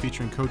edition,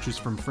 featuring coaches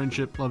from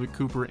Friendship, Lubbock,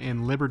 Cooper,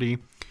 and Liberty.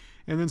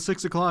 And then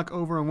 6 o'clock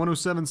over on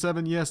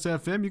 107.7 Yes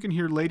FM, you can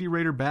hear Lady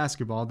Raider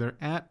basketball. They're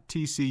at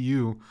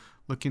TCU,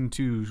 looking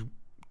to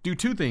do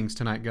 2 things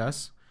tonight,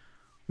 Gus.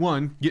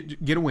 1,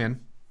 get a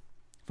win,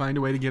 find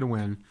a way to get a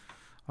win.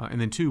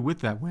 And then 2, with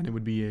that win, it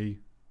would be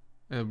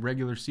a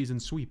regular season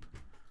sweep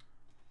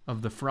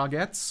of the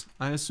Frogettes,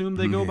 I assume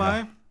they go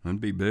by. That'd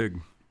be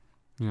big.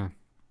 Yeah.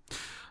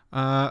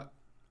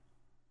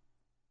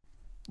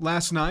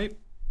 Last night,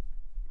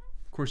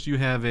 of course, you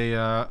have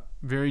a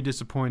very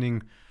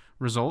disappointing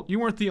result. You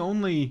weren't the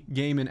only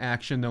game in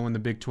action, though, in the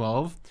Big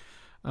 12.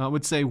 I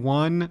would say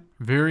one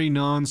very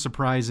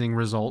non-surprising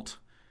result,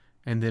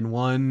 and then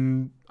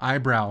one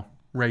eyebrow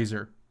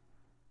raiser.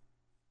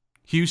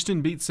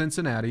 Houston beat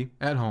Cincinnati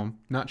at home.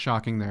 Not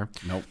shocking there.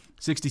 Nope.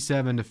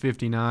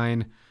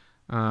 67-59.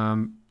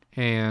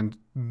 And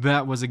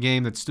that was a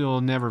game that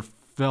still never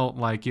felt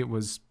like it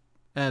was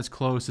as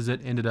close as it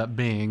ended up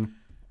being.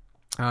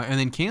 And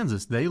then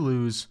Kansas, they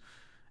lose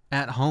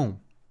at home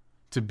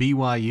to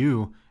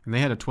BYU, and they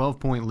had a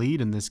 12-point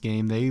lead in this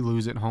game. They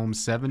lose at home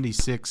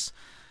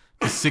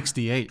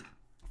 76-68.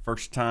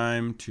 First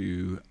time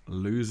to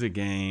lose a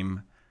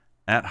game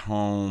at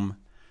home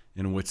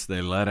in which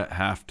they led at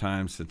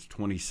halftime since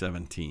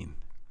 2017.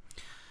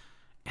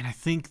 And I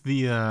think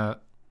the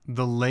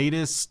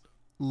latest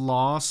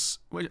loss,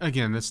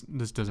 again, this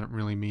doesn't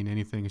really mean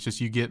anything. It's just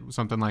you get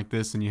something like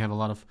this and you have a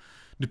lot of,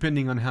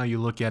 depending on how you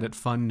look at it,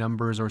 fun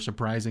numbers or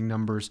surprising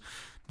numbers.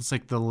 It's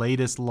like the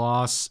latest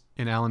loss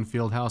in Allen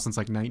Fieldhouse since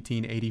like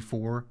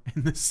 1984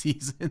 in the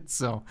season.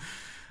 So,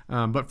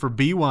 but for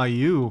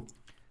BYU,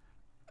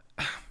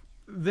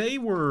 they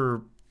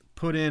were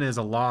put in as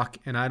a lock,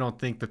 and I don't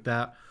think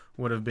that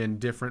would have been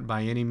different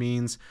by any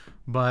means.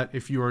 But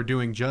if you are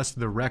doing just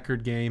the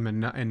record game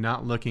and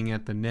not looking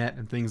at the net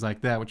and things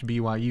like that, which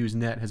BYU's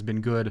net has been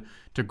good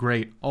to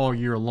great all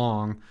year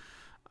long,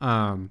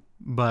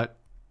 but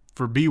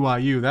for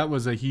BYU, that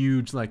was a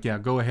huge,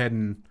 go ahead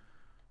and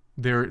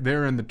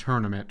they're in the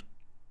tournament.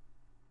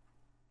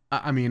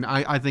 I mean,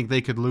 I think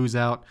they could lose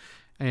out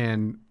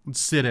and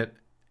sit at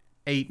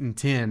 8 and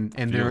 10,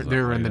 and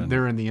they're in the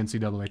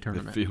NCAA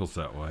tournament. It feels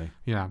that way.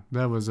 Yeah,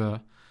 that was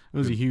a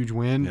huge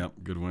win. Yep,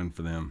 good win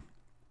for them.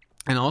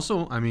 And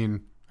also, I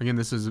mean, again,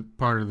 this is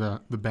part of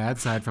the bad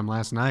side from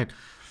last night.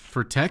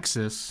 For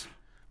Texas,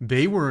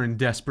 they were in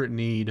desperate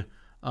need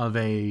of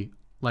a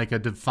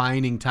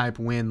defining type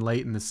win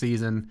late in the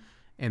season,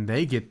 and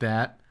they get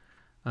that.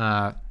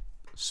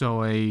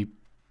 So I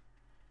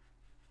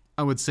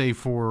would say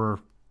for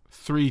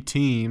 3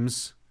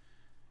 teams,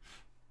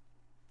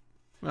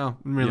 well,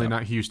 really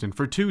not Houston,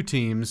 for 2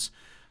 teams,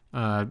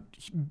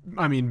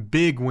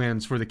 big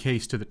wins for the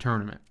case to the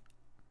tournament.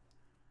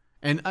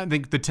 And I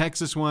think the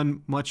Texas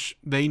one,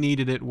 they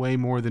needed it way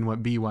more than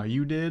what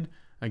BYU did,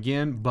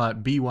 again,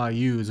 but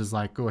BYU's is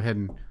go ahead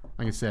and,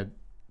 like I said,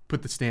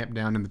 put the stamp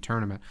down in the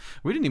tournament.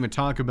 We didn't even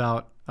talk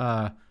about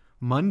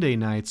Monday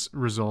night's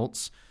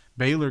results.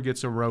 Baylor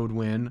gets a road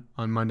win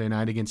on Monday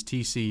night against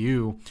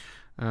TCU.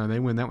 They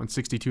win that one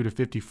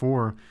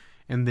 62-54.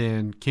 And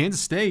then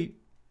Kansas State,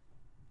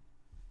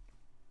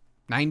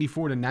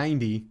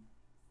 94-90.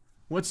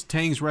 What's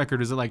Tang's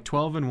record? Is it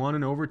 12-1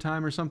 in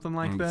overtime or something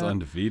like that? It's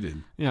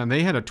undefeated. Yeah, and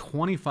they had a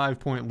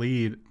 25-point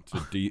lead. It's a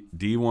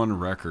D1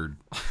 record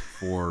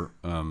for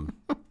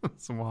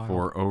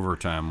for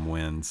overtime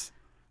wins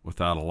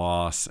without a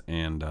loss,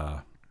 and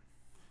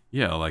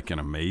an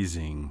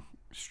amazing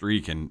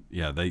streak. And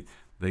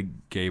they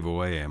gave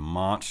away a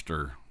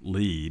monster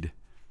lead,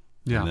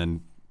 and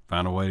then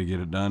found a way to get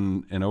it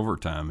done in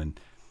overtime. And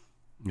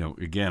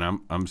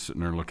again, I'm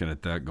sitting there looking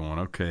at that, going,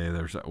 okay,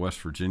 there's that West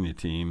Virginia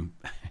team.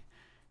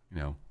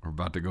 We're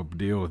about to go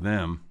deal with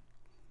them.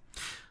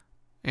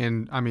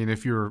 And, I mean,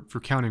 if you're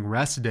counting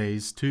rest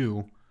days,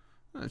 too,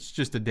 it's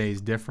just a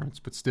day's difference,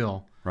 but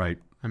still. Right.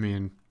 I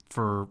mean,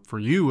 for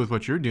you with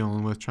what you're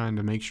dealing with, trying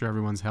to make sure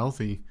everyone's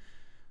healthy,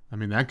 I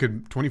mean,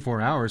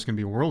 24 hours can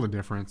be a world of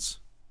difference.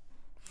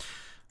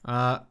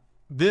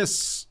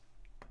 This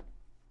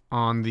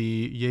on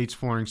the Yates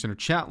Flooring Center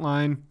chat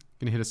line.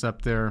 Going to hit us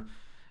up there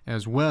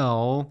as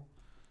well.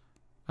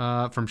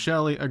 From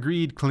Shelley,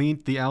 agreed,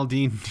 Clint, the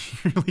Aldine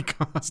nearly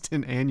caused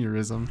an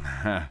aneurysm.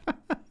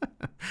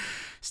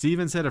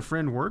 Steven said a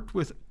friend worked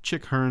with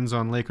Chick Hearns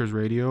on Lakers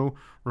radio.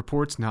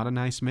 Reports not a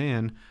nice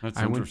man.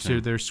 I went to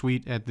their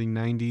suite at the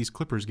 90s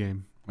Clippers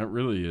game. That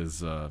really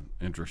is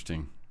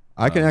interesting.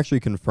 I can actually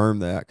confirm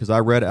that because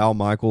I read Al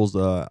Michaels'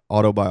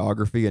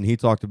 autobiography, and he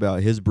talked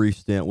about his brief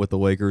stint with the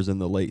Lakers in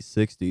the late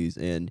 60s,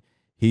 and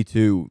he,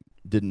 too,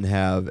 didn't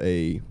have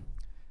a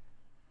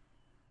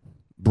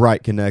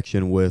bright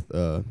connection with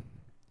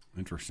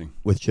interesting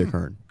with Chick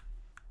Hearn.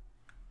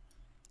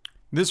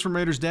 This from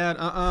Raiders' dad.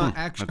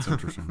 Actually, that's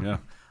interesting. Yeah.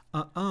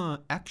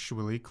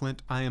 Actually,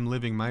 Clint, I am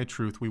living my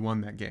truth. We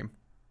won that game.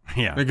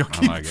 Yeah, I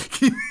like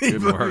it.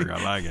 Good work.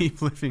 I like it.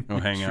 Keep living. Go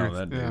hang out with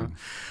that dude.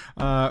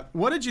 Yeah.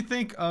 What did you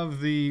think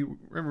of we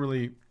haven't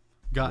really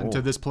gotten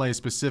to this play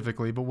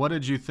specifically, but what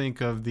did you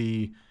think of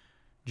the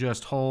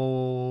just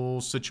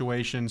whole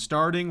situation,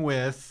 starting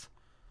with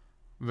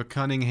the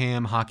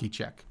Cunningham hockey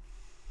check?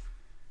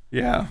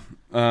 Yeah.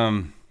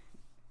 I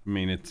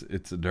mean,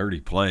 it's a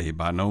dirty play.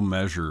 By no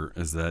measure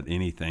is that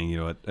anything.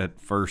 At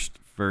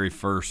very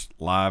first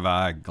live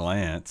eye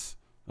glance,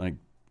 like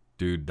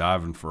dude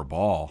diving for a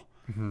ball,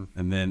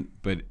 and then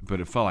but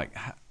it felt like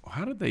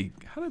how did they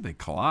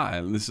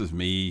collide? And this is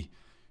me,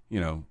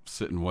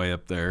 sitting way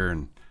up there,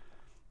 and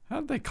how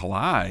did they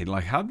collide?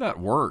 Like, how'd that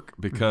work?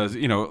 Because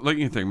like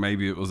you think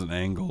maybe it was an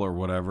angle or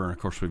whatever, and of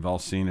course we've all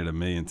seen it a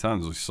million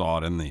times. We saw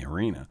it in the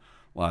arena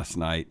last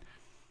night.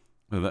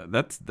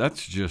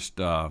 That's just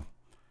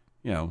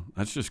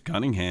that's just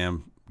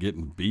Cunningham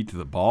getting beat to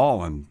the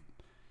ball and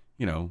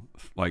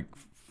like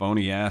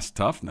phony ass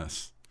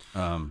toughness.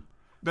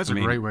 That's a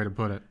great way to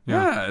put it.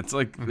 Yeah, it's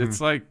like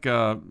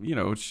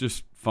it's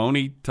just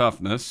phony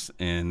toughness,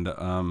 and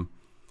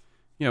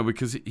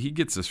because he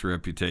gets this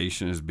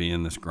reputation as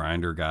being this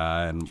grinder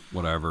guy and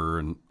whatever.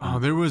 And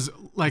there was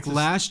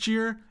last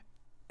year,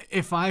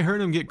 if I heard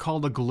him get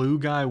called a glue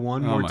guy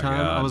one more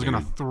time, God, I was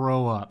gonna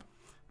throw up.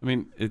 I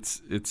mean,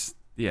 it's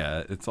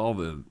all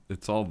the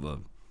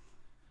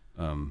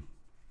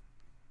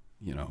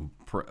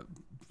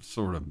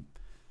sort of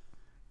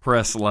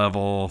press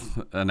level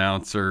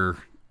announcer,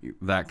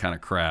 that kind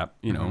of crap.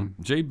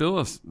 Jay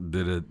Billis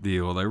did a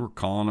deal. They were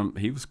calling him.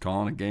 He was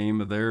calling a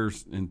game of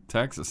theirs in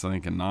Texas, I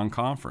think, in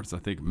non-conference. I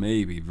think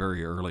maybe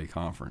very early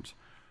conference.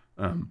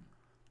 And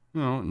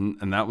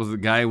that was the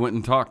guy he went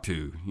and talked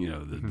to.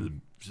 The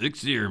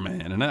 6-year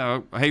man.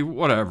 And hey,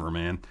 whatever,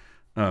 man.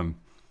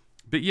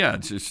 But yeah,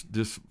 it's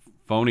just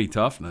phony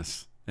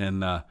toughness.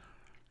 And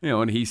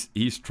and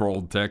he's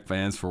trolled Tech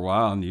fans for a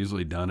while, and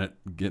usually done it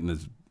getting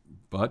his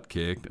butt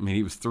kicked. I mean,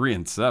 he was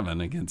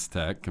 3-7 against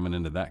Tech coming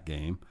into that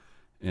game,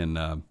 and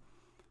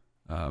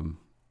but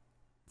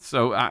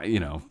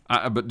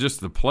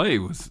just the play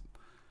was.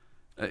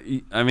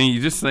 I mean,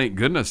 you just thank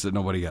goodness that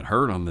nobody got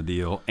hurt on the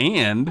deal,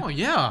 and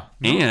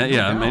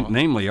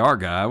namely our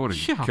guy. I would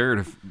have cared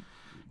if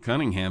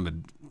Cunningham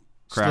had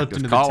cracked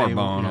his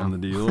collarbone on the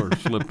deal or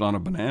slipped on a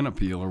banana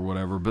peel or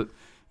whatever. But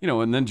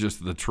and then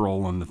just the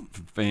troll and the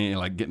fan,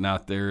 like getting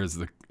out there as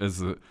the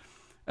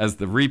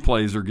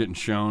replays are getting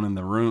shown and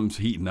the room's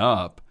heating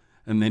up,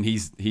 and then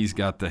he's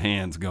got the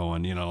hands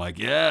going, like,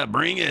 yeah,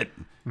 bring it,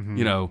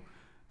 and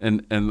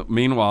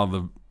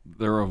meanwhile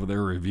they're over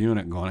there reviewing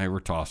it, going, hey, we're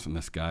tossing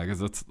this guy because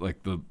that's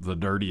like the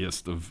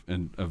dirtiest of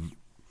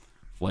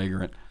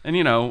flagrant, and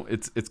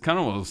it's kind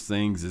of one of those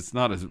things. It's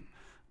not as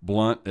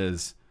blunt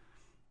as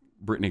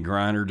Brittany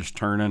Griner just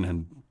turning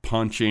and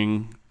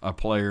punching a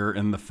player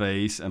in the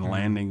face and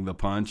landing the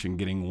punch and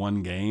getting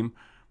one game,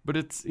 but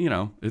it's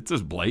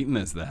as blatant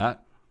as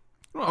that.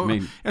 Well, I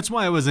mean, that's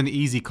why it was an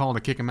easy call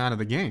to kick him out of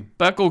the game.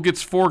 Beckel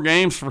gets 4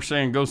 games for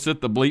saying go sit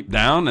the bleep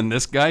down, and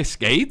this guy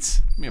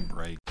skates? Give me a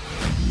break.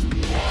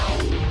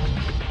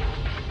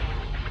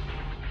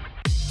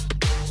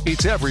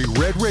 It's every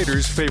Red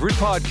Raiders' favorite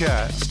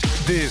podcast.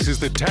 This is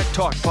the Tech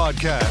Talk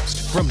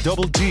Podcast from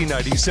Double T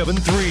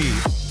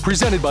 97.3,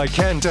 presented by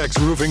Cantex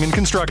Roofing and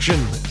Construction.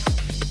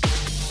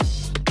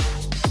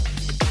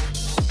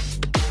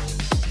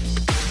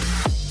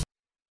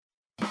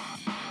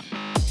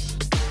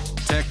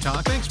 Tech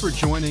Talk. Thanks for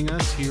joining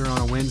us here on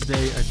a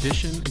Wednesday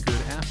edition.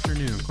 Good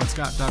afternoon. Clint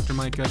Scott, Dr.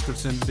 Mike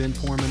Gustafson, Ben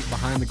Poorman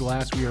behind the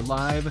glass. We are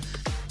live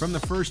from the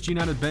First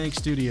United Bank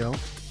studio.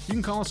 You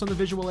can call us on the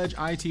Visual Edge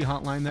IT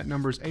hotline. That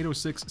number is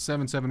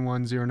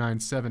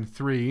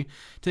 806-771-0973.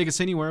 Take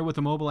us anywhere with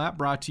a mobile app,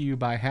 brought to you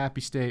by Happy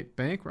State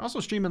Bank. We're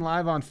also streaming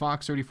live on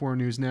Fox 34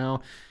 News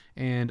Now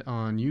and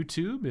on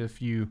YouTube.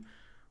 If you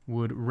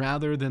would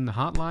rather than the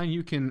hotline,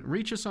 you can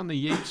reach us on the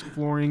Yates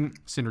Flooring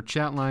Center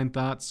chat line.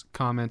 Thoughts,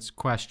 comments,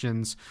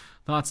 questions,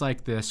 thoughts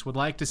like this. Would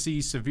like to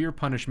see severe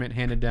punishment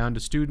handed down to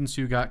students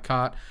who got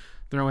caught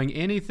throwing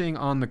anything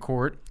on the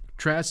court.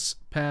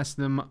 Trespass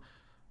them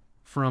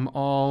from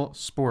all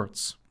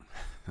sports.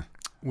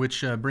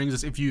 Which brings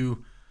us, if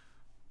you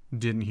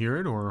didn't hear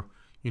it or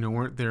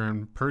weren't there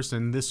in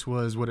person, this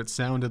was what it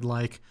sounded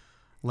like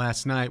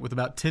last night with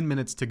about 10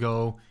 minutes to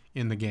go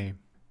in the game.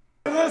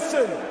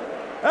 Listen.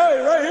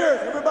 Hey, right here,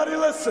 everybody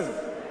listen.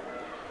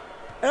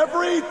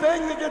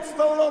 Everything that gets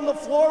thrown on the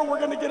floor, we're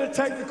going to get a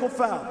technical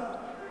foul.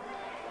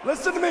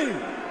 Listen to me.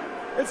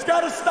 It's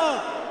got to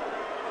stop.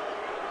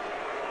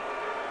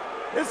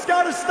 It's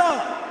got to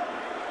stop.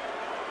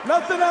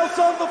 Nothing else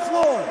on the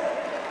floor.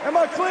 Am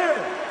I clear?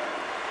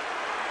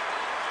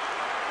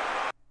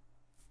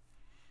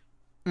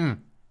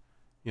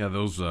 Yeah,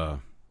 those,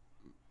 and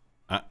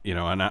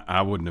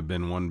I wouldn't have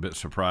been one bit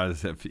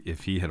surprised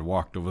if he had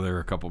walked over there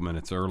a couple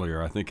minutes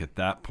earlier. I think at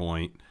that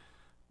point,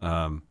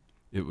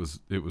 it was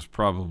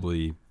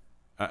probably,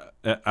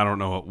 I don't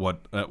know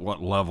at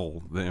what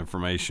level the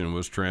information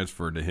was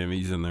transferred to him.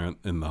 He's in there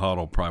in the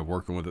huddle, probably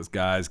working with his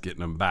guys,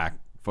 getting them back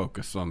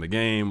focused on the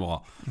game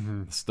while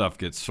the stuff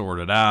gets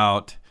sorted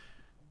out.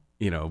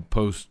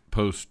 Post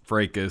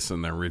fracas,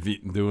 and they're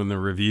doing the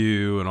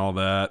review and all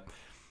that.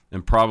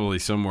 And probably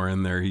somewhere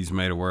in there he's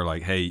made aware,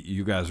 like, hey,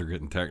 you guys are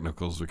getting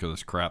technicals because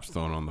this crap's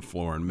thrown on the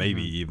floor. And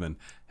maybe even,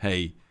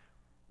 hey,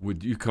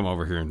 would you come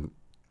over here and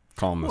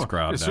calm this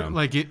crowd down?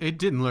 Like it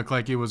didn't look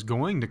like it was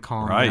going to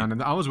calm down.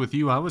 And I was with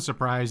you. I was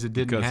surprised it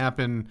didn't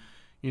happen,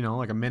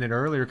 like a minute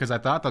earlier, because I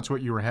thought that's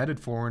what you were headed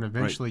for. And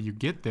eventually you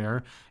get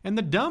there. And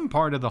the dumb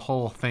part of the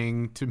whole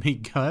thing to me,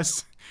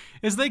 Gus,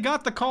 is they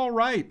got the call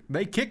right.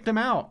 They kicked him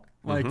out.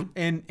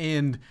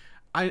 And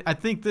I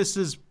think this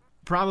is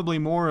probably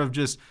more of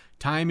just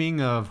timing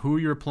of who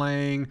you're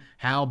playing,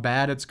 how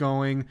bad it's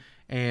going,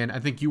 and I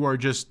think you are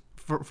just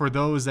for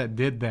those that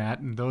did that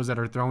and those that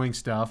are throwing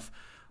stuff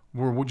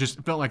were just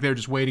felt like they were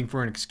just waiting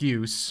for an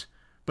excuse,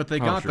 but they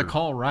got the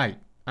call right.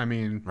 I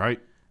mean,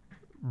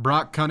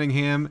 Brock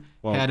Cunningham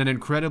had an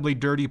incredibly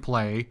dirty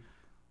play,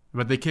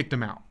 but they kicked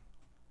him out,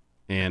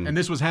 and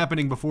this was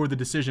happening before the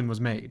decision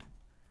was made.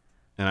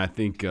 And I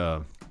think,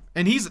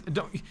 and he's a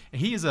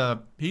piece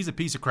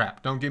of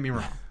crap. Don't get me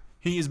wrong.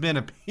 He has been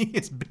a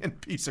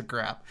piece of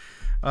crap,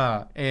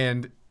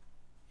 and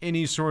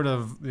any sort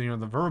of the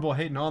verbal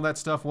hate and all that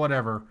stuff,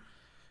 whatever,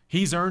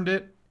 he's earned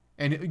it.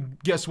 And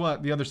guess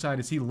what? The other side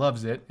is he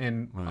loves it,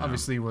 and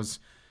obviously was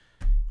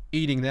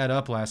eating that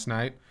up last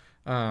night.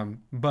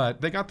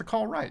 But they got the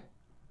call right.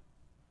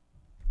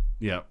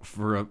 Yeah,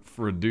 for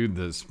a dude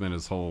that spent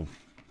his whole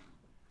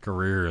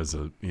career as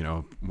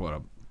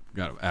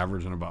got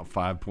averaging about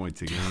 5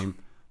 points a game,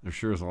 there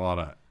sure is a lot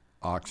of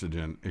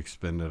oxygen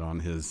expended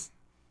on his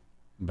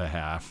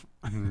behalf.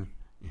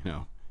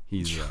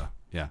 He's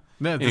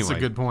that's a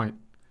good point.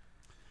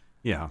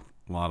 Yeah,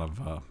 a lot of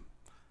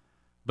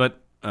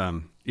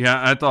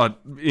I thought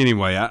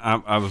anyway.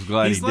 I was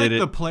glad he did it. He's like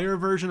the player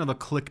version of a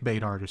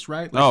clickbait artist,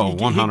 right? Like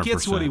 100%. He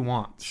gets what he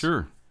wants.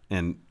 Sure,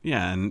 and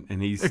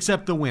he's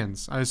except the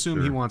wins. I assume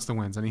Sure. he wants the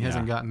wins, and he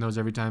hasn't gotten those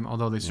every time.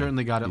 Although they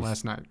certainly got it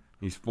last night.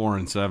 He's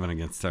 4-7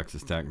 against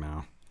Texas Tech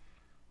now.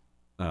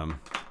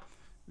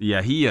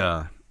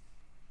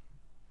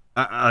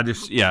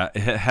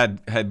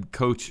 Had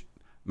Coach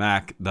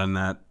Mack done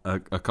that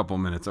a couple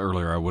minutes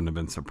earlier, I wouldn't have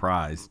been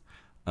surprised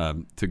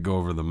to go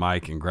over the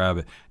mic and grab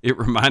it. It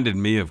reminded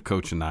me of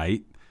Coach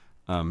Knight,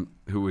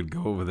 who would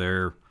go over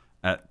there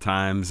at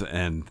times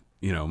and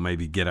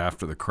maybe get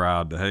after the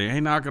crowd to hey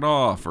knock it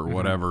off or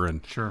whatever.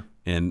 And sure.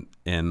 And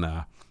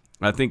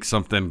I think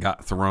something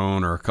got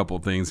thrown or a couple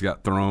things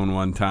got thrown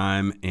one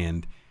time,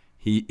 and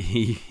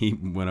he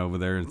went over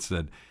there and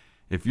said,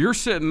 if you're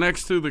sitting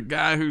next to the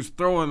guy who's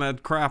throwing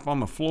that crap on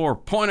the floor,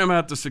 point him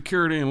at the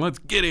security and let's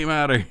get him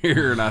out of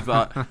here. And I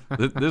thought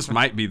this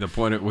might be the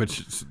point at which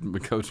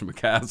Coach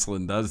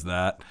McCasland does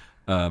that.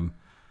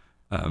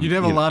 You'd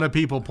have a lot of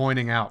people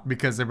pointing out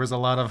because there was a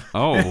lot of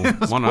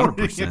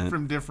 100%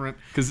 from different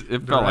because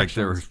it felt like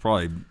there was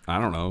probably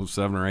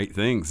 7 or 8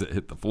 things that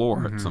hit the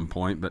floor at some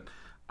point. But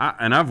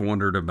I've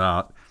wondered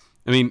about,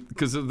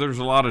 because there's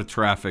a lot of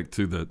traffic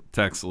to the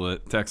text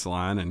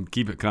line and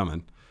keep it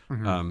coming.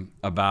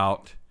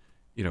 About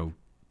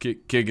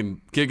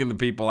kicking the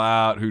people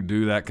out who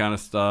do that kind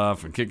of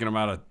stuff and kicking them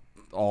out of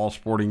all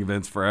sporting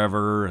events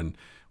forever, and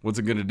what's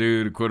it going to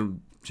do to quit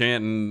them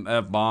chanting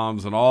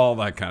F-bombs and all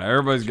that kind of.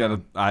 Everybody's got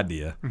an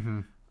idea,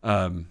 and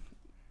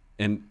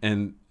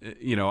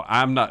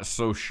I'm not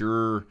so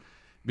sure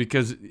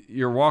because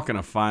you're walking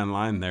a fine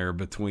line there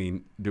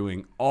between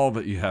doing all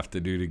that you have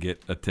to do to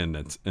get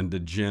attendance and to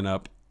gin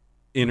up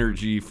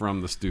energy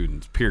from the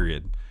students.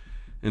 Period.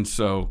 And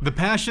so the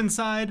passion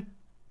side,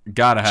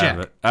 gotta have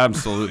it.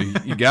 Absolutely,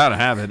 you gotta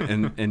have it,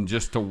 and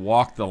just to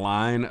walk the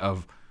line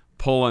of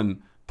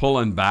pulling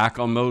back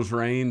on those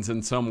reins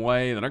in some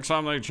way. The next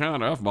time they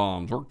chant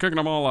F-bombs, we're kicking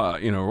them all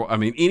out.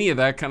 Any of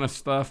that kind of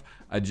stuff,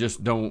 I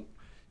just don't.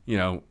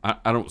 I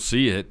don't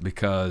see it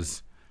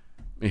because,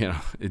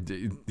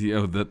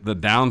 the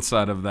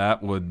downside of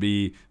that would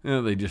be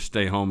they just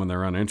stay home and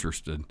they're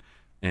uninterested,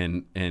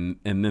 and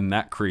then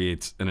that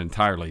creates an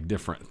entirely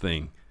different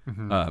thing.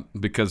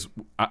 Because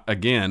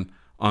again,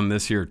 on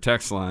this here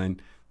text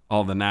line,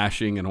 all the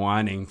gnashing and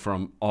whining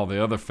from all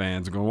the other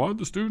fans going, why did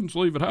the students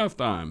leave at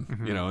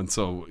halftime? And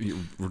so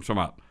we're talking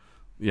about,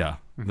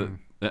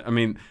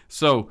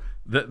 so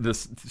the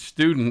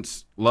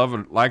students, love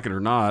it, like it or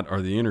not, are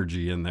the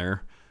energy in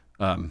there.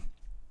 And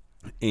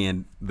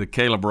the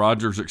Caleb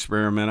Rogers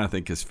experiment, I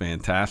think, is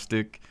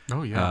fantastic.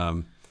 Oh, yeah.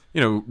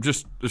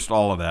 Just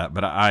all of that.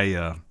 But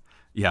I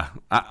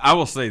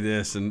will say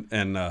this,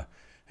 and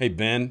hey,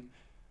 Ben,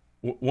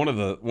 one of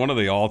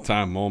the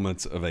all-time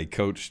moments of a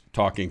coach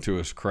talking to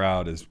his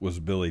crowd was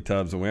Billy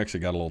Tubbs, and we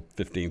actually got a little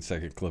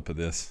 15-second clip of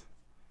this.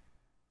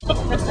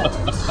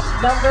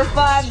 Number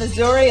 5,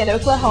 Missouri and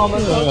Oklahoma.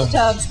 Coach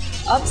Tubbs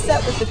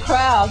upset with the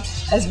crowd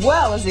as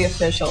well as the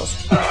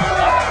officials. The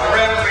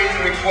referees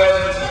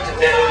request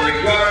that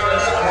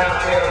regardless of how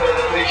terrible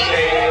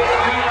officiating,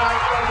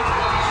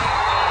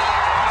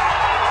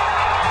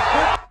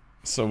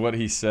 So what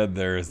he said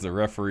there is the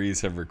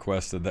referees have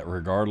requested that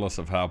regardless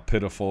of how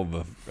pitiful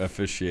the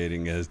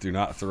officiating is, do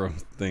not throw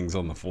things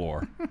on the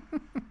floor.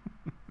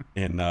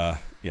 And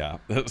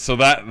so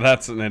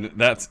that's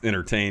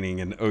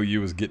entertaining. And OU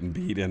was getting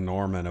beat in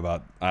Norman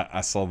about. I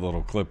saw the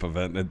little clip of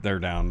it. They're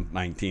down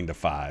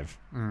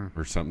 19-5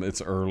 or something.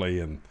 It's early,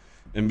 and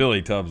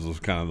Billy Tubbs was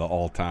kind of the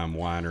all-time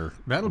whiner.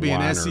 That'll be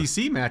an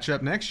SEC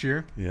matchup next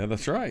year. Yeah,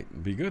 that's right.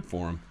 It'd be good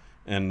for him.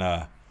 And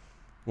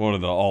one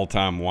of the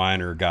all-time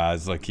whiner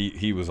guys, like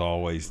he was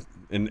always,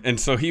 and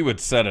so he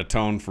would set a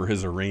tone for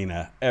his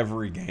arena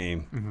every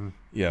game.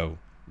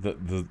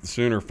 The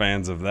Sooner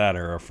fans of that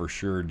era for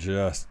sure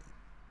just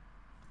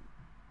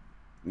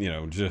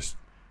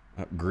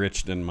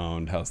gritched and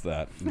moaned. How's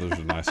that? There's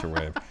a nicer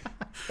way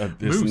of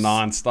just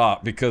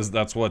nonstop, because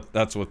that's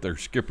what their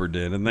skipper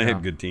did, and they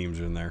had good teams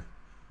in there.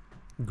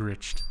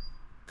 Gritched.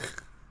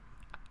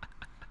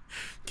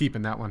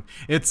 Keeping that one.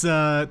 It's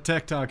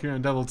Tech Talk here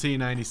on Double T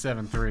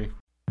 97.3.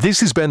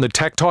 This has been the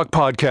Tech Talk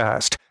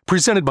Podcast,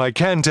 presented by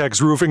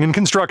Cantex Roofing and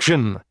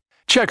Construction.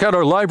 Check out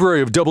our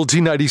library of Double T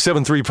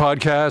 97.3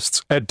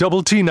 podcasts at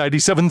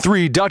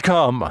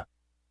doublet97.3.com.